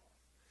can do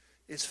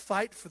is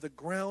fight for the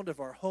ground of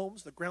our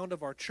homes, the ground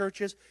of our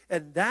churches.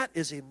 And that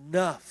is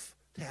enough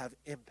to have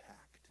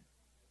impact.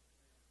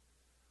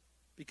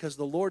 Because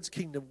the Lord's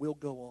kingdom will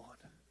go on.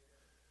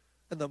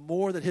 And the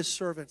more that His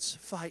servants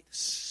fight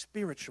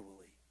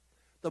spiritually,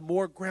 the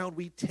more ground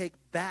we take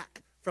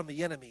back from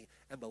the enemy.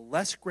 And the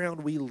less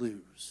ground we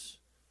lose,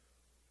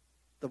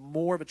 the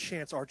more of a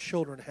chance our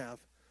children have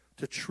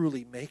to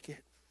truly make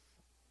it.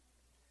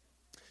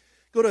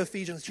 Go to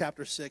Ephesians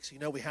chapter 6. You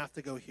know we have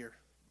to go here.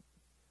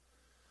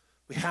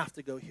 We have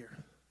to go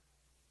here.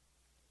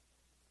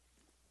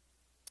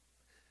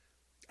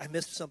 I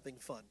missed something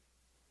fun.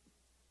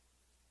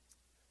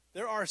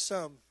 There are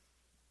some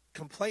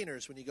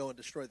complainers when you go and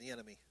destroy the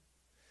enemy.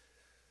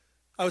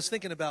 I was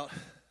thinking about,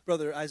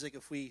 Brother Isaac,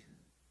 if we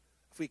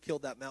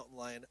killed that mountain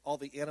lion, all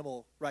the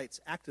animal rights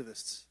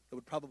activists that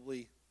would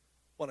probably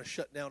want to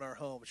shut down our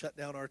home, shut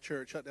down our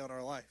church, shut down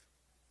our life.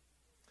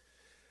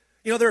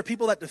 You know, there are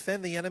people that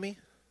defend the enemy.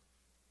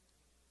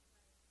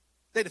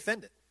 They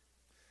defend it.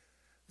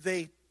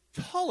 They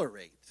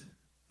tolerate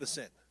the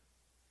sin.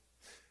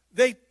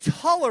 They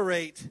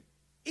tolerate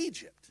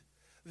Egypt.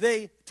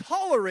 They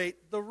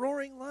tolerate the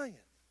roaring lion.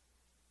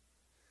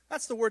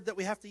 That's the word that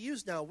we have to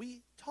use now.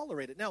 We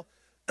tolerate it. Now,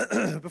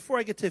 before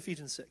I get to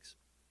Ephesians 6,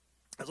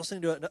 I was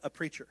listening to a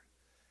preacher,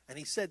 and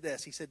he said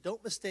this. He said,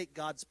 don't mistake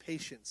God's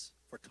patience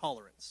for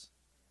tolerance.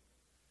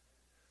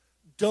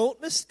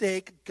 Don't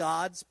mistake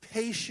God's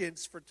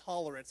patience for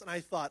tolerance. And I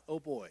thought, oh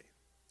boy,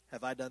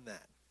 have I done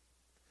that?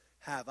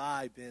 Have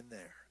I been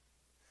there?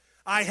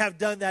 I have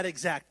done that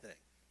exact thing.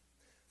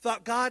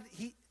 Thought, God,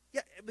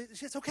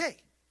 it's okay.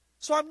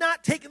 So I'm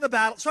not taking the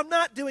battle. So I'm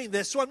not doing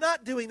this. So I'm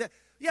not doing that.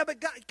 Yeah, but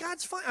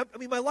God's fine. I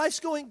mean, my life's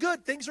going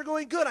good. Things are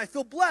going good. I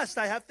feel blessed.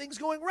 I have things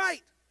going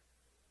right.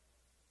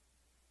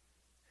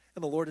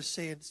 And the Lord is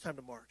saying, it's time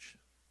to march.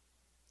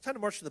 It's time to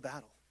march to the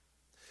battle.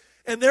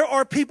 And there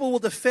are people who will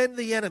defend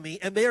the enemy,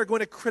 and they are going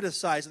to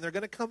criticize, and they're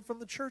going to come from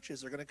the churches.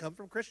 They're going to come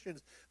from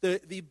Christians.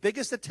 The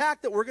biggest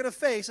attack that we're going to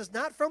face is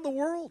not from the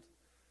world.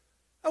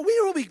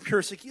 We will be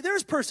persecuted.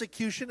 There's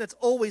persecution that's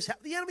always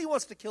happened. The enemy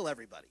wants to kill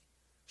everybody.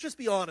 Just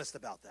be honest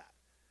about that.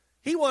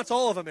 He wants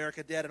all of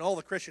America dead and all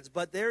the Christians,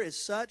 but there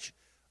is such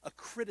a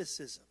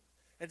criticism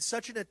and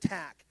such an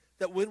attack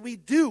that when we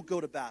do go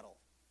to battle,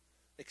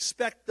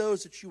 expect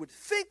those that you would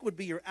think would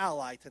be your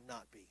ally to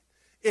not be.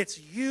 It's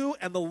you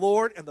and the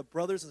Lord and the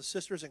brothers and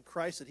sisters in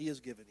Christ that He has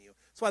given you.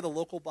 That's why the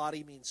local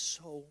body means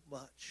so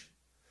much.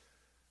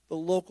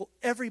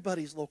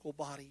 Everybody's local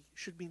body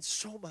should mean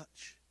so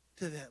much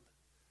to them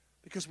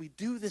because we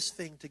do this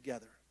thing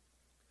together.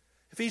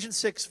 Ephesians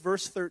 6,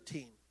 verse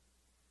 13.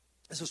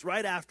 This is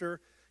right after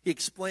He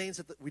explains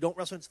that we don't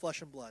wrestle against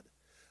flesh and blood.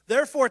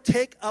 Therefore,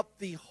 take up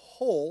the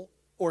whole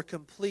or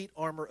complete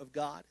armor of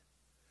God,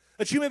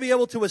 that you may be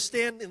able to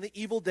withstand in the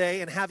evil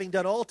day, and having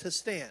done all to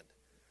stand.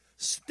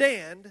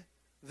 Stand,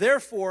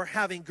 therefore,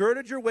 having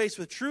girded your waist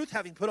with truth,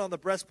 having put on the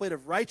breastplate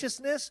of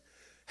righteousness,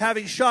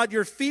 having shod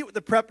your feet with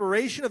the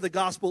preparation of the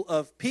gospel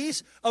of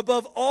peace.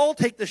 Above all,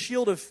 take the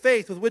shield of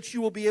faith, with which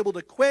you will be able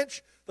to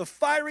quench the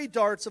fiery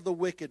darts of the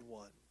wicked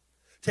one.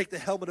 Take the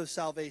helmet of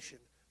salvation,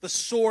 the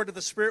sword of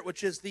the Spirit,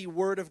 which is the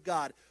word of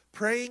God,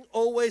 praying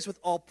always with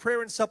all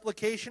prayer and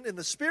supplication in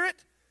the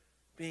Spirit,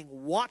 being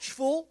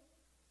watchful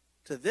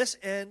to this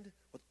end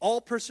with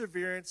all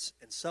perseverance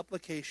and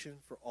supplication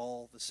for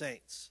all the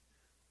saints,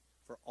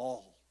 for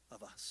all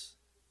of us.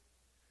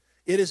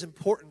 It is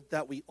important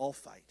that we all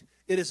fight.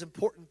 It is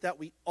important that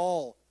we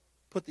all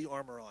put the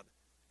armor on.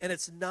 And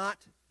it's not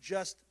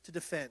just to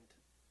defend.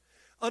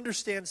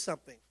 Understand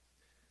something.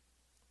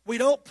 We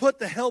don't put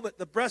the helmet,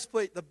 the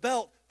breastplate, the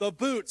belt, the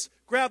boots,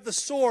 grab the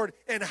sword,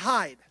 and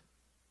hide.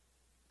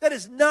 That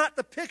is not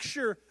the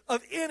picture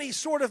of any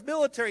sort of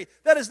military.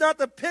 That is not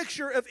the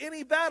picture of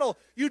any battle.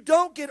 You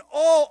don't get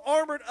all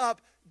armored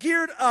up,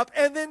 geared up,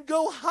 and then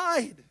go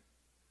hide.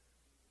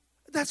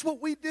 That's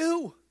what we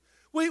do.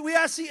 We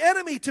ask the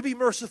enemy to be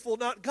merciful,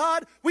 not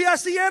God. We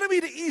ask the enemy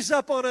to ease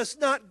up on us,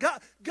 not God.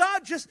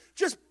 God,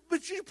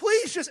 but you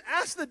please just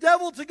ask the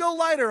devil to go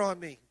lighter on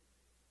me.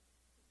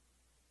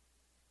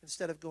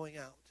 Instead of going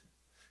out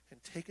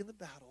and taking the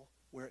battle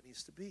where it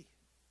needs to be,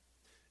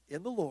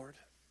 in the Lord,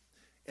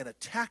 and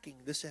attacking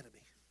this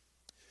enemy.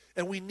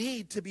 And we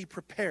need to be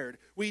prepared.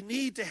 We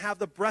need to have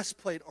the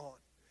breastplate on.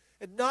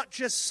 And not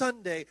just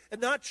Sunday, and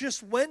not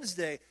just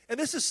Wednesday. And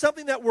this is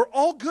something that we're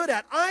all good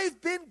at.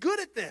 I've been good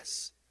at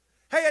this.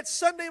 Hey, it's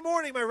Sunday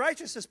morning, my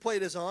righteousness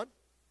plate is on.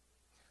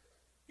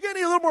 You're going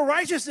to need a little more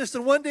righteousness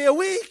than one day a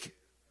week.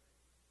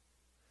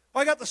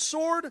 I got the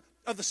sword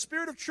of the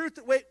Spirit of truth.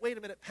 Wait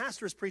a minute,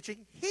 pastor is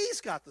preaching. He's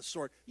got the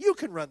sword. You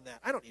can run that.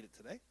 I don't need it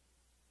today.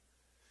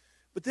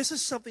 But this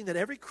is something that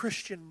every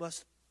Christian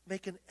must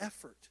make an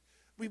effort.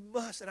 We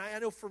must, and I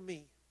know for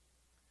me,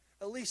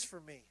 at least for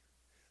me,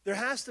 there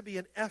has to be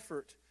an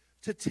effort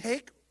to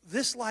take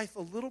this life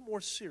a little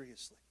more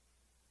seriously.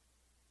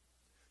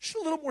 Just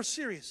a little more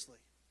seriously.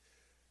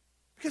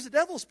 Because the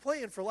devil's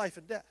playing for life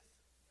and death.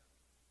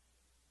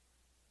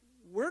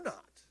 We're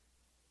not.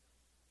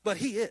 But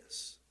he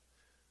is.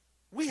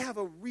 We have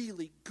a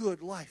really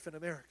good life in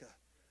America.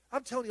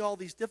 I'm telling you all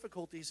these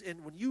difficulties,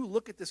 and when you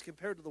look at this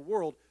compared to the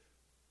world,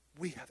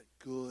 we have it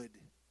good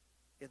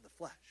in the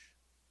flesh.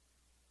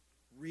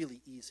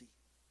 Really easy.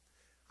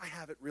 I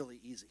have it really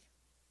easy.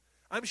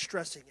 I'm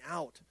stressing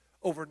out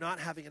over not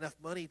having enough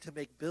money to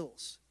make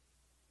bills.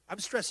 I'm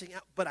stressing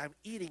out, but I'm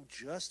eating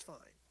just fine.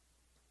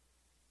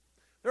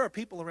 There are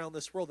people around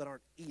this world that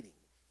aren't eating.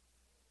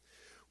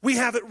 We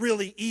have it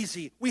really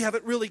easy. We have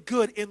it really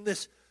good in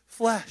this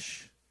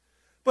flesh.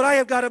 But I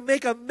have got to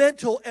make a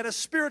mental and a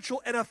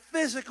spiritual and a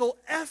physical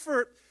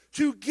effort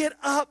to get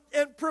up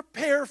and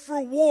prepare for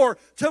war,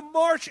 to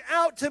march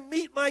out to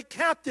meet my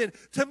captain,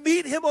 to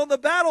meet him on the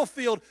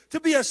battlefield, to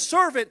be a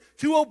servant,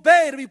 to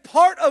obey, to be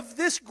part of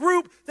this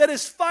group that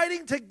is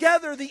fighting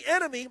together the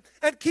enemy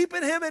and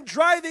keeping him and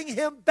driving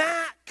him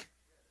back.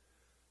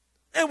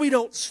 And we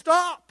don't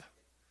stop.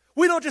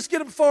 We don't just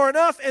get him far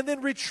enough and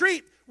then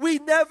retreat. We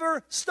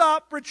never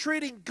stop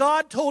retreating.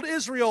 God told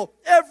Israel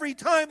every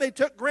time they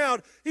took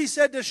ground, he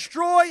said,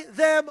 destroy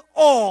them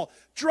all.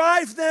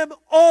 Drive them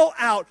all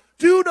out.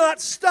 Do not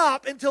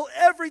stop until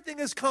everything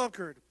is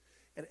conquered.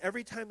 And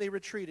every time they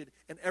retreated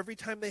and every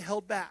time they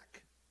held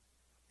back,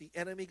 the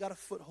enemy got a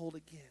foothold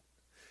again.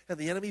 And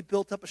the enemy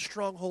built up a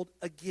stronghold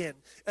again.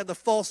 And the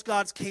false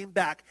gods came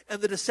back.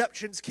 And the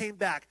deceptions came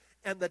back.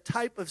 And the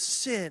type of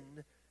sin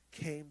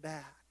came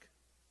back.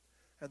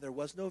 And there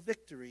was no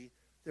victory.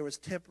 There was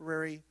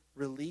temporary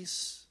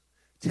release,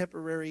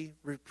 temporary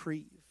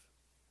reprieve.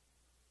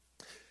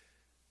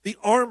 The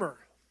armor,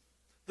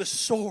 the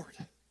sword,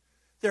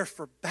 they're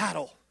for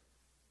battle.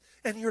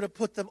 And you're to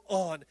put them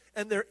on.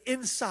 And they're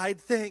inside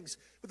things.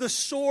 The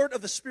sword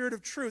of the Spirit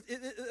of truth,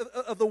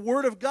 of the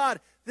Word of God.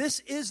 This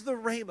is the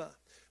Rhema.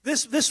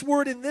 This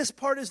word in this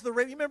part is the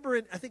Rhema. You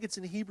remember, I think it's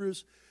in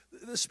Hebrews,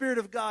 the Spirit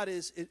of God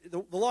is,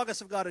 the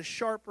Logos of God is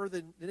sharper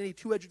than any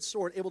two-edged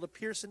sword, able to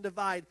pierce and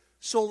divide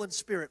soul and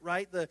spirit,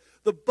 right? The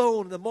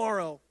bone, the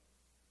marrow.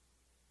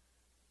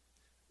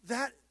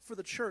 That, for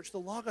the church, the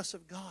Logos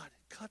of God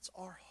cuts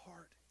our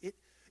heart.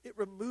 It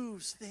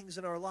removes things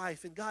in our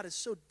life, and God is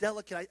so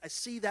delicate. I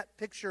see that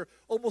picture,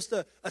 almost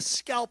a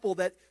scalpel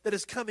that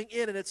is coming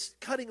in, and it's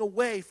cutting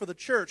away for the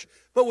church.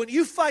 But when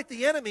you fight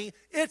the enemy,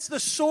 it's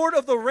the sword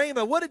of the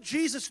Rhema. What did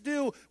Jesus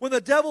do when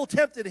the devil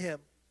tempted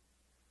him?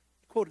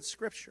 He quoted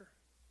Scripture.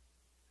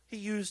 He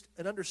used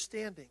an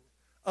understanding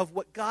of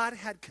what God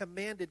had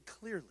commanded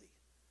clearly,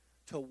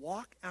 to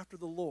walk after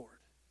the Lord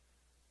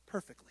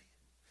perfectly.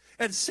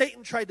 And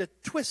Satan tried to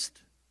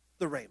twist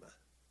the Rhema.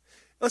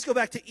 Let's go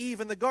back to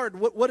Eve in the garden.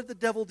 What did the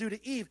devil do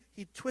to Eve?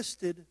 He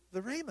twisted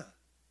the Rhema.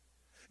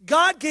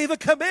 God gave a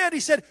command. He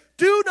said,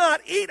 do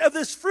not eat of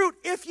this fruit.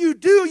 If you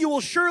do, you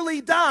will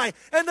surely die.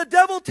 And the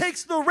devil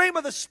takes the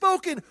rhema, the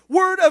spoken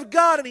word of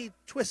God, and he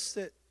twists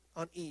it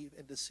on Eve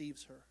and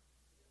deceives her.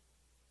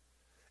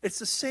 It's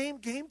the same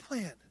game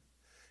plan.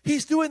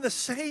 He's doing the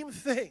same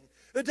thing.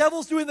 The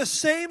devil's doing the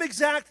same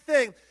exact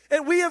thing.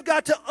 And we have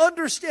got to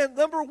understand,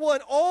 number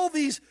one, all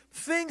these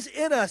things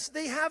in us,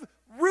 they have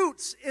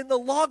roots in the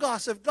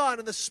Logos of God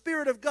and the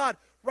Spirit of God.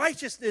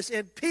 Righteousness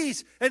and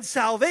peace and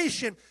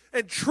salvation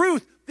and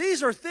truth.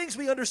 These are things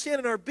we understand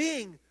in our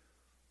being.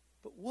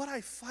 But what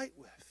I fight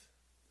with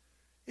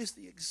is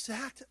the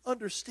exact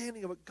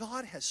understanding of what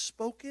God has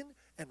spoken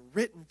and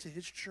written to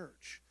his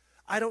church.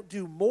 I don't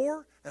do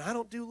more and I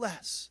don't do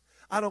less.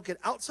 I don't get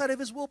outside of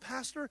his will,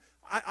 Pastor.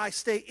 I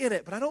stay in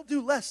it, but I don't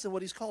do less than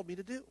what he's called me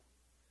to do.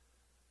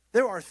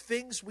 There are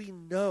things we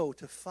know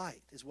to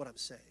fight, is what I'm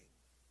saying.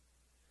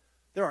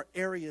 There are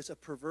areas of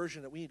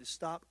perversion that we need to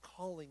stop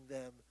calling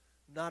them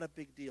not a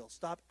big deal.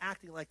 Stop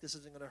acting like this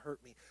isn't going to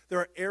hurt me. There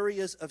are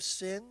areas of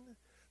sin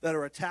that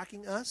are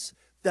attacking us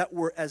that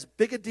were as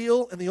big a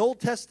deal in the Old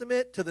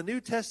Testament to the New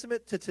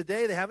Testament to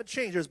today. They haven't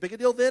changed. They're as big a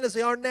deal then as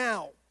they are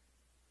now.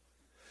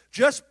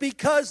 Just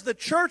because the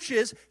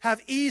churches have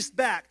eased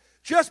back,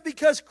 just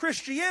because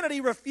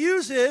Christianity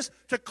refuses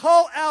to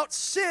call out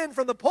sin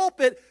from the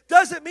pulpit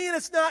doesn't mean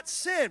it's not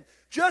sin.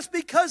 Just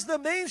because the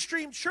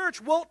mainstream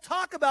church won't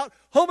talk about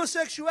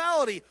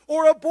homosexuality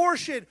or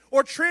abortion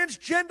or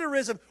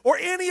transgenderism or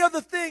any of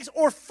the things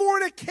or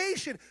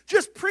fornication,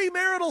 just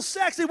premarital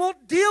sex, they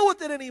won't deal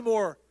with it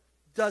anymore.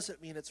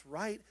 Doesn't mean it's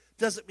right.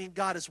 Doesn't mean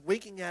God is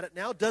winking at it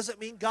now. Doesn't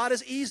mean God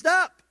has eased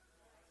up.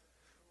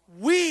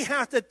 We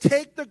have to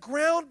take the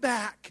ground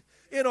back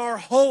in our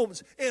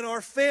homes, in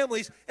our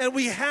families, and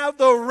we have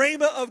the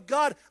rhema of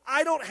God.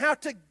 I don't have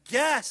to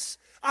guess.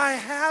 I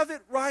have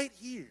it right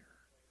here.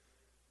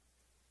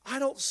 I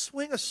don't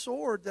swing a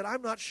sword that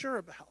I'm not sure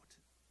about.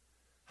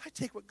 I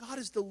take what God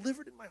has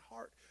delivered in my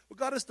heart, what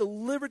God has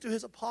delivered to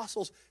his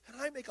apostles,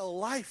 and I make a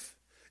life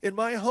in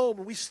my home.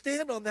 And we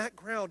stand on that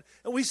ground,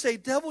 and we say,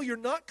 devil, you're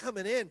not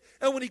coming in.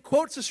 And when he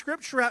quotes a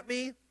scripture at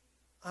me,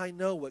 I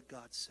know what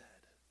God said.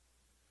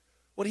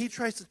 When he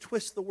tries to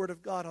twist the word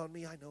of God on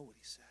me, I know what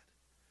he said.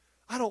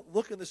 I don't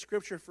look in the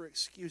scripture for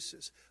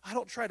excuses. I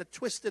don't try to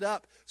twist it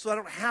up so I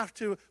don't have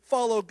to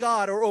follow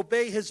God or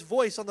obey his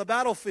voice on the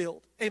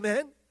battlefield.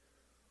 Amen?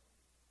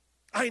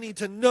 I need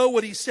to know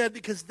what he said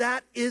because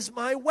that is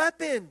my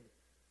weapon.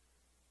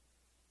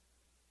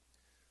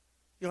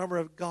 The armor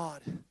of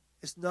God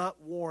is not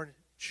worn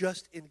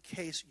just in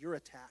case you're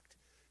attacked.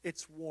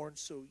 It's worn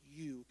so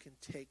you can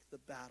take the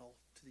battle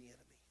to the enemy.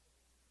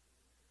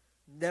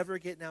 Never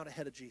getting out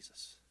ahead of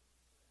Jesus.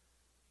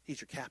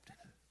 He's your captain.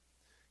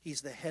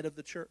 He's the head of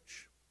the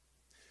church.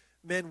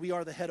 Men, we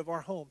are the head of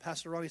our home.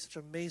 Pastor Ronnie, such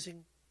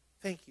amazing.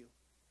 Thank you.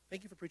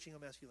 Thank you for preaching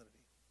on masculinity.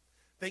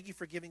 Thank you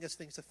for giving us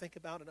things to think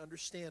about and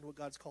understand what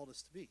God's called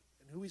us to be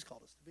and who he's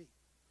called us to be.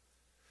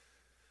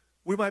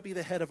 We might be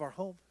the head of our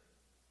home.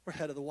 We're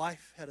head of the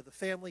wife, head of the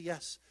family,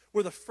 yes.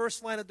 We're the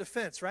first line of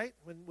defense, right,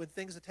 when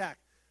things attack.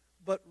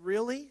 But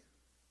really,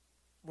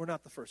 we're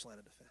not the first line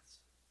of defense.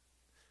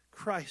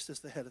 Christ is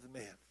the head of the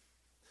man.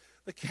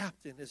 The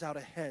captain is out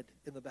ahead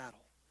in the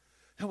battle.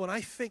 And when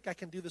I think I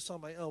can do this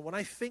on my own, when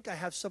I think I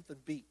have something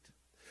beat,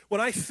 when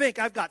I think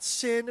I've got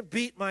sin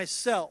beat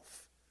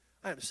myself,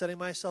 I am setting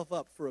myself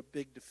up for a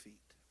big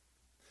defeat.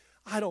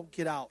 I don't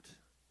get out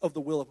of the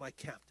will of my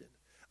captain.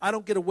 I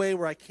don't get away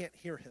where I can't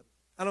hear him.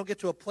 I don't get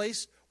to a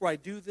place where I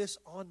do this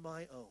on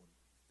my own.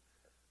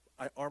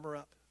 I armor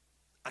up.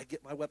 I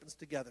get my weapons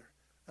together,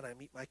 and I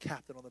meet my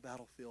captain on the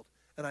battlefield,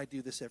 and I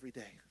do this every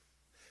day.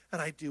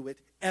 And I do it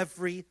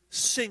every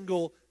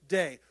single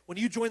day. When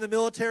you join the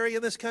military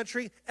in this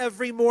country,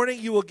 every morning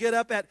you will get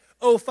up at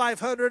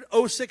 0500,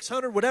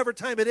 0600, whatever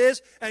time it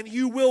is, and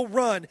you will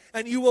run,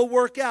 and you will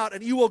work out,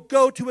 and you will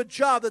go to a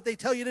job that they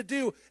tell you to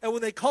do. And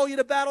when they call you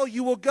to battle,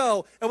 you will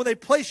go. And when they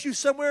place you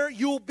somewhere,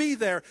 you will be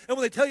there. And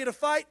when they tell you to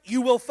fight,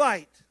 you will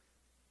fight.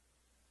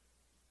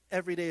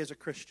 Every day as a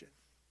Christian,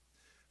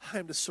 I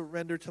am to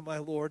surrender to my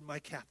Lord, my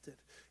captain.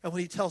 And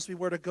when he tells me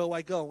where to go,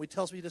 I go. And when he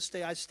tells me to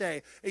stay, I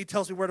stay. And he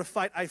tells me where to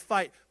fight, I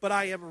fight. But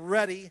I am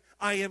ready.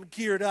 I am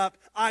geared up.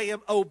 I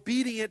am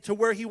obedient to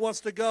where he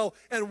wants to go.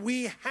 And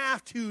we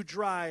have to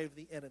drive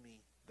the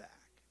enemy back.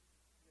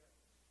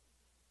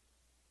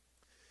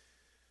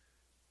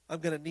 I'm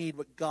going to need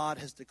what God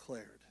has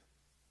declared.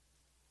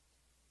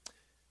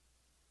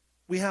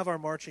 We have our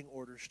marching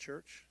orders,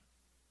 church.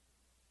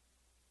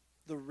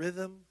 The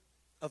rhythm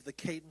of the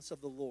cadence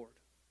of the Lord.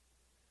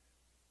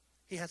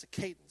 He has a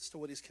cadence to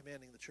what he's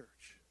commanding the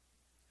church.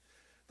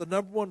 The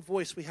number one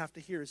voice we have to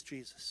hear is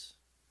Jesus.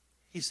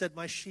 He said,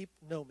 my sheep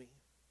know me.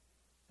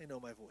 They know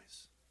my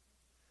voice.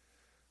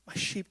 My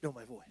sheep know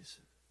my voice.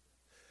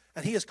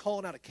 And he is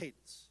calling out a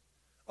cadence,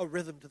 a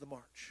rhythm to the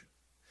march.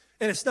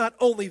 And it's not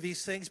only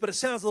these things, but it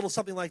sounds a little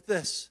something like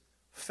this.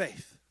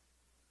 Faith.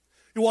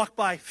 You walk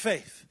by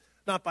faith,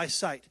 not by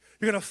sight.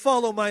 You're going to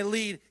follow my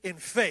lead in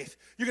faith.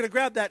 You're going to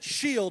grab that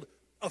shield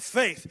of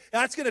faith.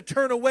 That's going to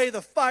turn away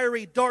the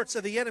fiery darts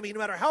of the enemy, no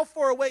matter how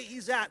far away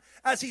he's at,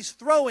 as he's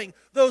throwing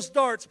those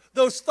darts,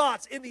 those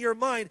thoughts into your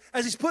mind,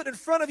 as he's putting in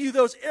front of you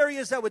those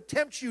areas that would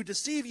tempt you,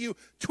 deceive you,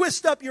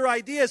 twist up your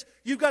ideas.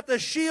 You've got the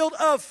shield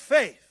of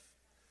faith,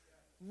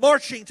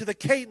 marching to the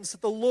cadence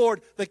that the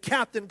Lord, the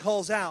captain,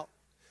 calls out.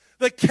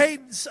 The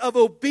cadence of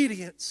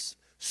obedience.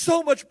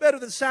 So much better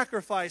than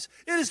sacrifice.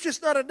 It is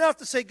just not enough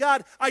to say,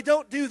 God, I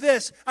don't do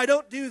this, I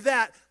don't do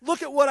that.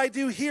 Look at what I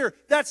do here.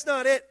 That's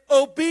not it.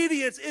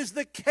 Obedience is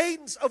the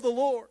cadence of the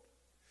Lord.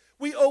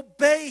 We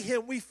obey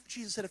him.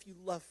 Jesus said, if you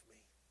love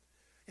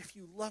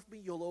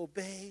me, you'll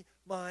obey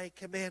my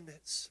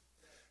commandments.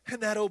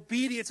 And that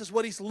obedience is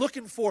what he's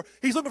looking for.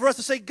 He's looking for us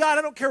to say, God,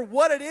 I don't care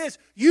what it is.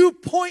 You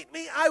point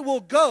me, I will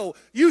go.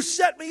 You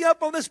set me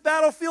up on this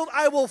battlefield,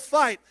 I will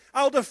fight.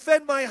 I'll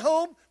defend my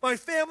home, my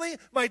family,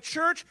 my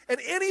church, and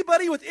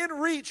anybody within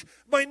reach,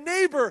 my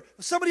neighbor,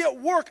 somebody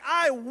at work.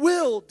 I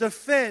will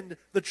defend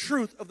the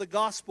truth of the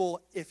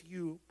gospel if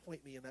you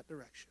point me in that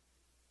direction.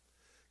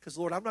 Because,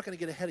 Lord, I'm not going to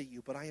get ahead of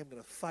you, but I am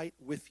going to fight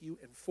with you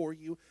and for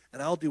you,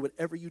 and I'll do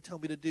whatever you tell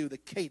me to do, the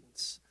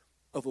cadence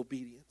of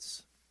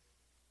obedience.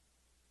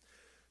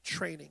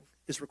 Training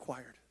is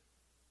required.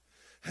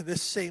 And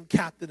this same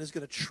captain is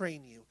going to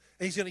train you.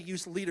 And he's going to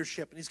use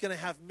leadership. And he's going to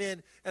have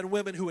men and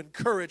women who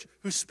encourage,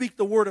 who speak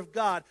the word of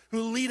God,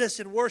 who lead us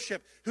in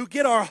worship, who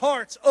get our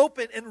hearts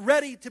open and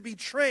ready to be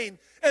trained.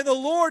 And the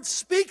Lord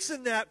speaks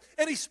in that.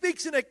 And he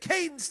speaks in a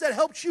cadence that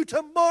helps you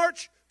to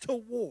march to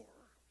war.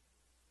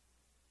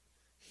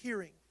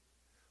 Hearing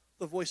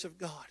the voice of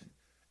God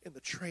in the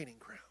training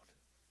ground.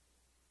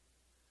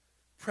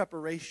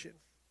 Preparation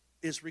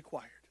is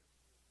required.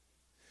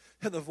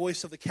 And the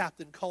voice of the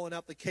captain calling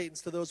out the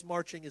cadence to those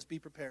marching is be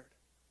prepared.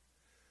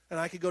 And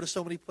I could go to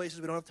so many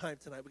places. We don't have time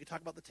tonight. We can talk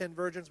about the 10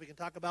 virgins. We can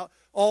talk about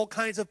all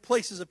kinds of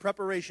places of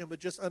preparation. But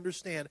just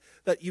understand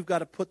that you've got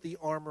to put the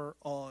armor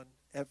on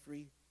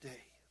every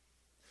day.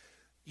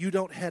 You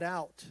don't head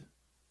out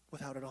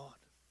without it on.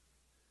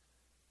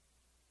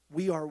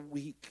 We are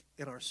weak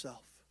in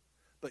ourselves.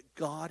 But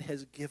God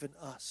has given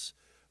us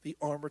the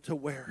armor to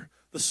wear,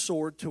 the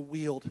sword to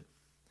wield.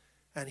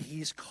 And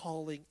he's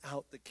calling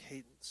out the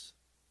cadence.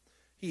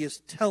 He is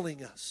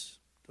telling us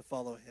to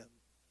follow him.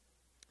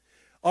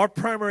 Our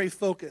primary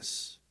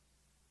focus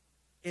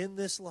in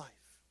this life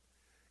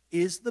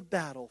is the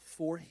battle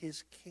for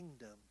his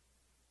kingdom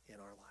in our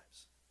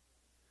lives.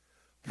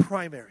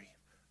 Primary,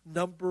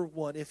 number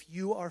one, if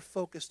you are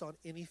focused on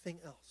anything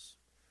else,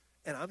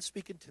 and I'm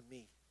speaking to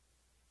me,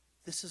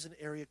 this is an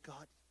area,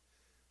 God,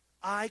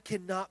 I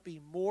cannot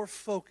be more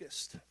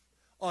focused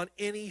on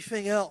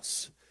anything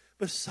else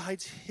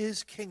besides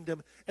his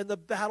kingdom and the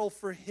battle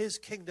for his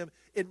kingdom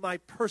in my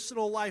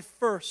personal life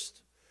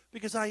first,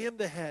 because I am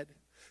the head.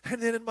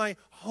 And then in my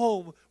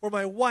home, where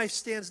my wife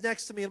stands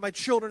next to me and my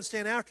children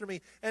stand after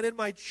me, and in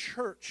my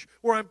church,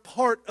 where I'm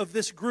part of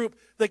this group,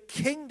 the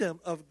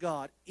kingdom of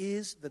God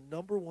is the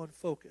number one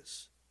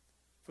focus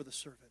for the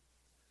servant,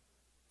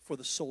 for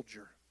the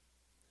soldier.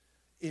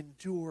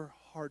 Endure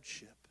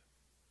hardship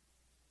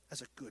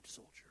as a good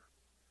soldier.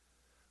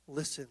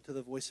 Listen to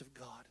the voice of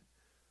God.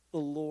 The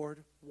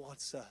Lord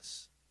wants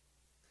us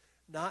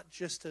not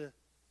just to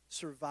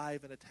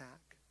survive an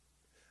attack,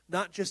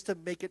 not just to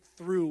make it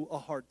through a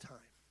hard time.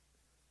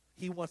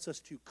 He wants us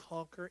to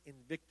conquer in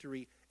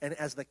victory, and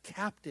as the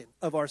captain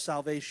of our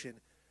salvation,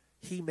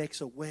 he makes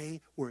a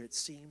way where it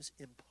seems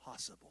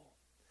impossible.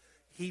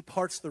 He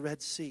parts the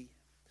Red Sea.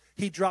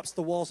 He drops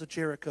the walls of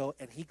Jericho,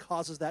 and he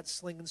causes that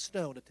sling and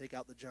stone to take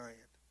out the giant.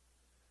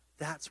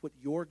 That's what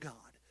your God,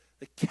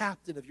 the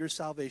captain of your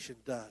salvation,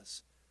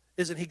 does.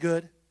 Isn't he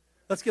good?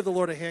 Let's give the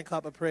Lord a hand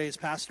clap of praise,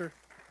 Pastor.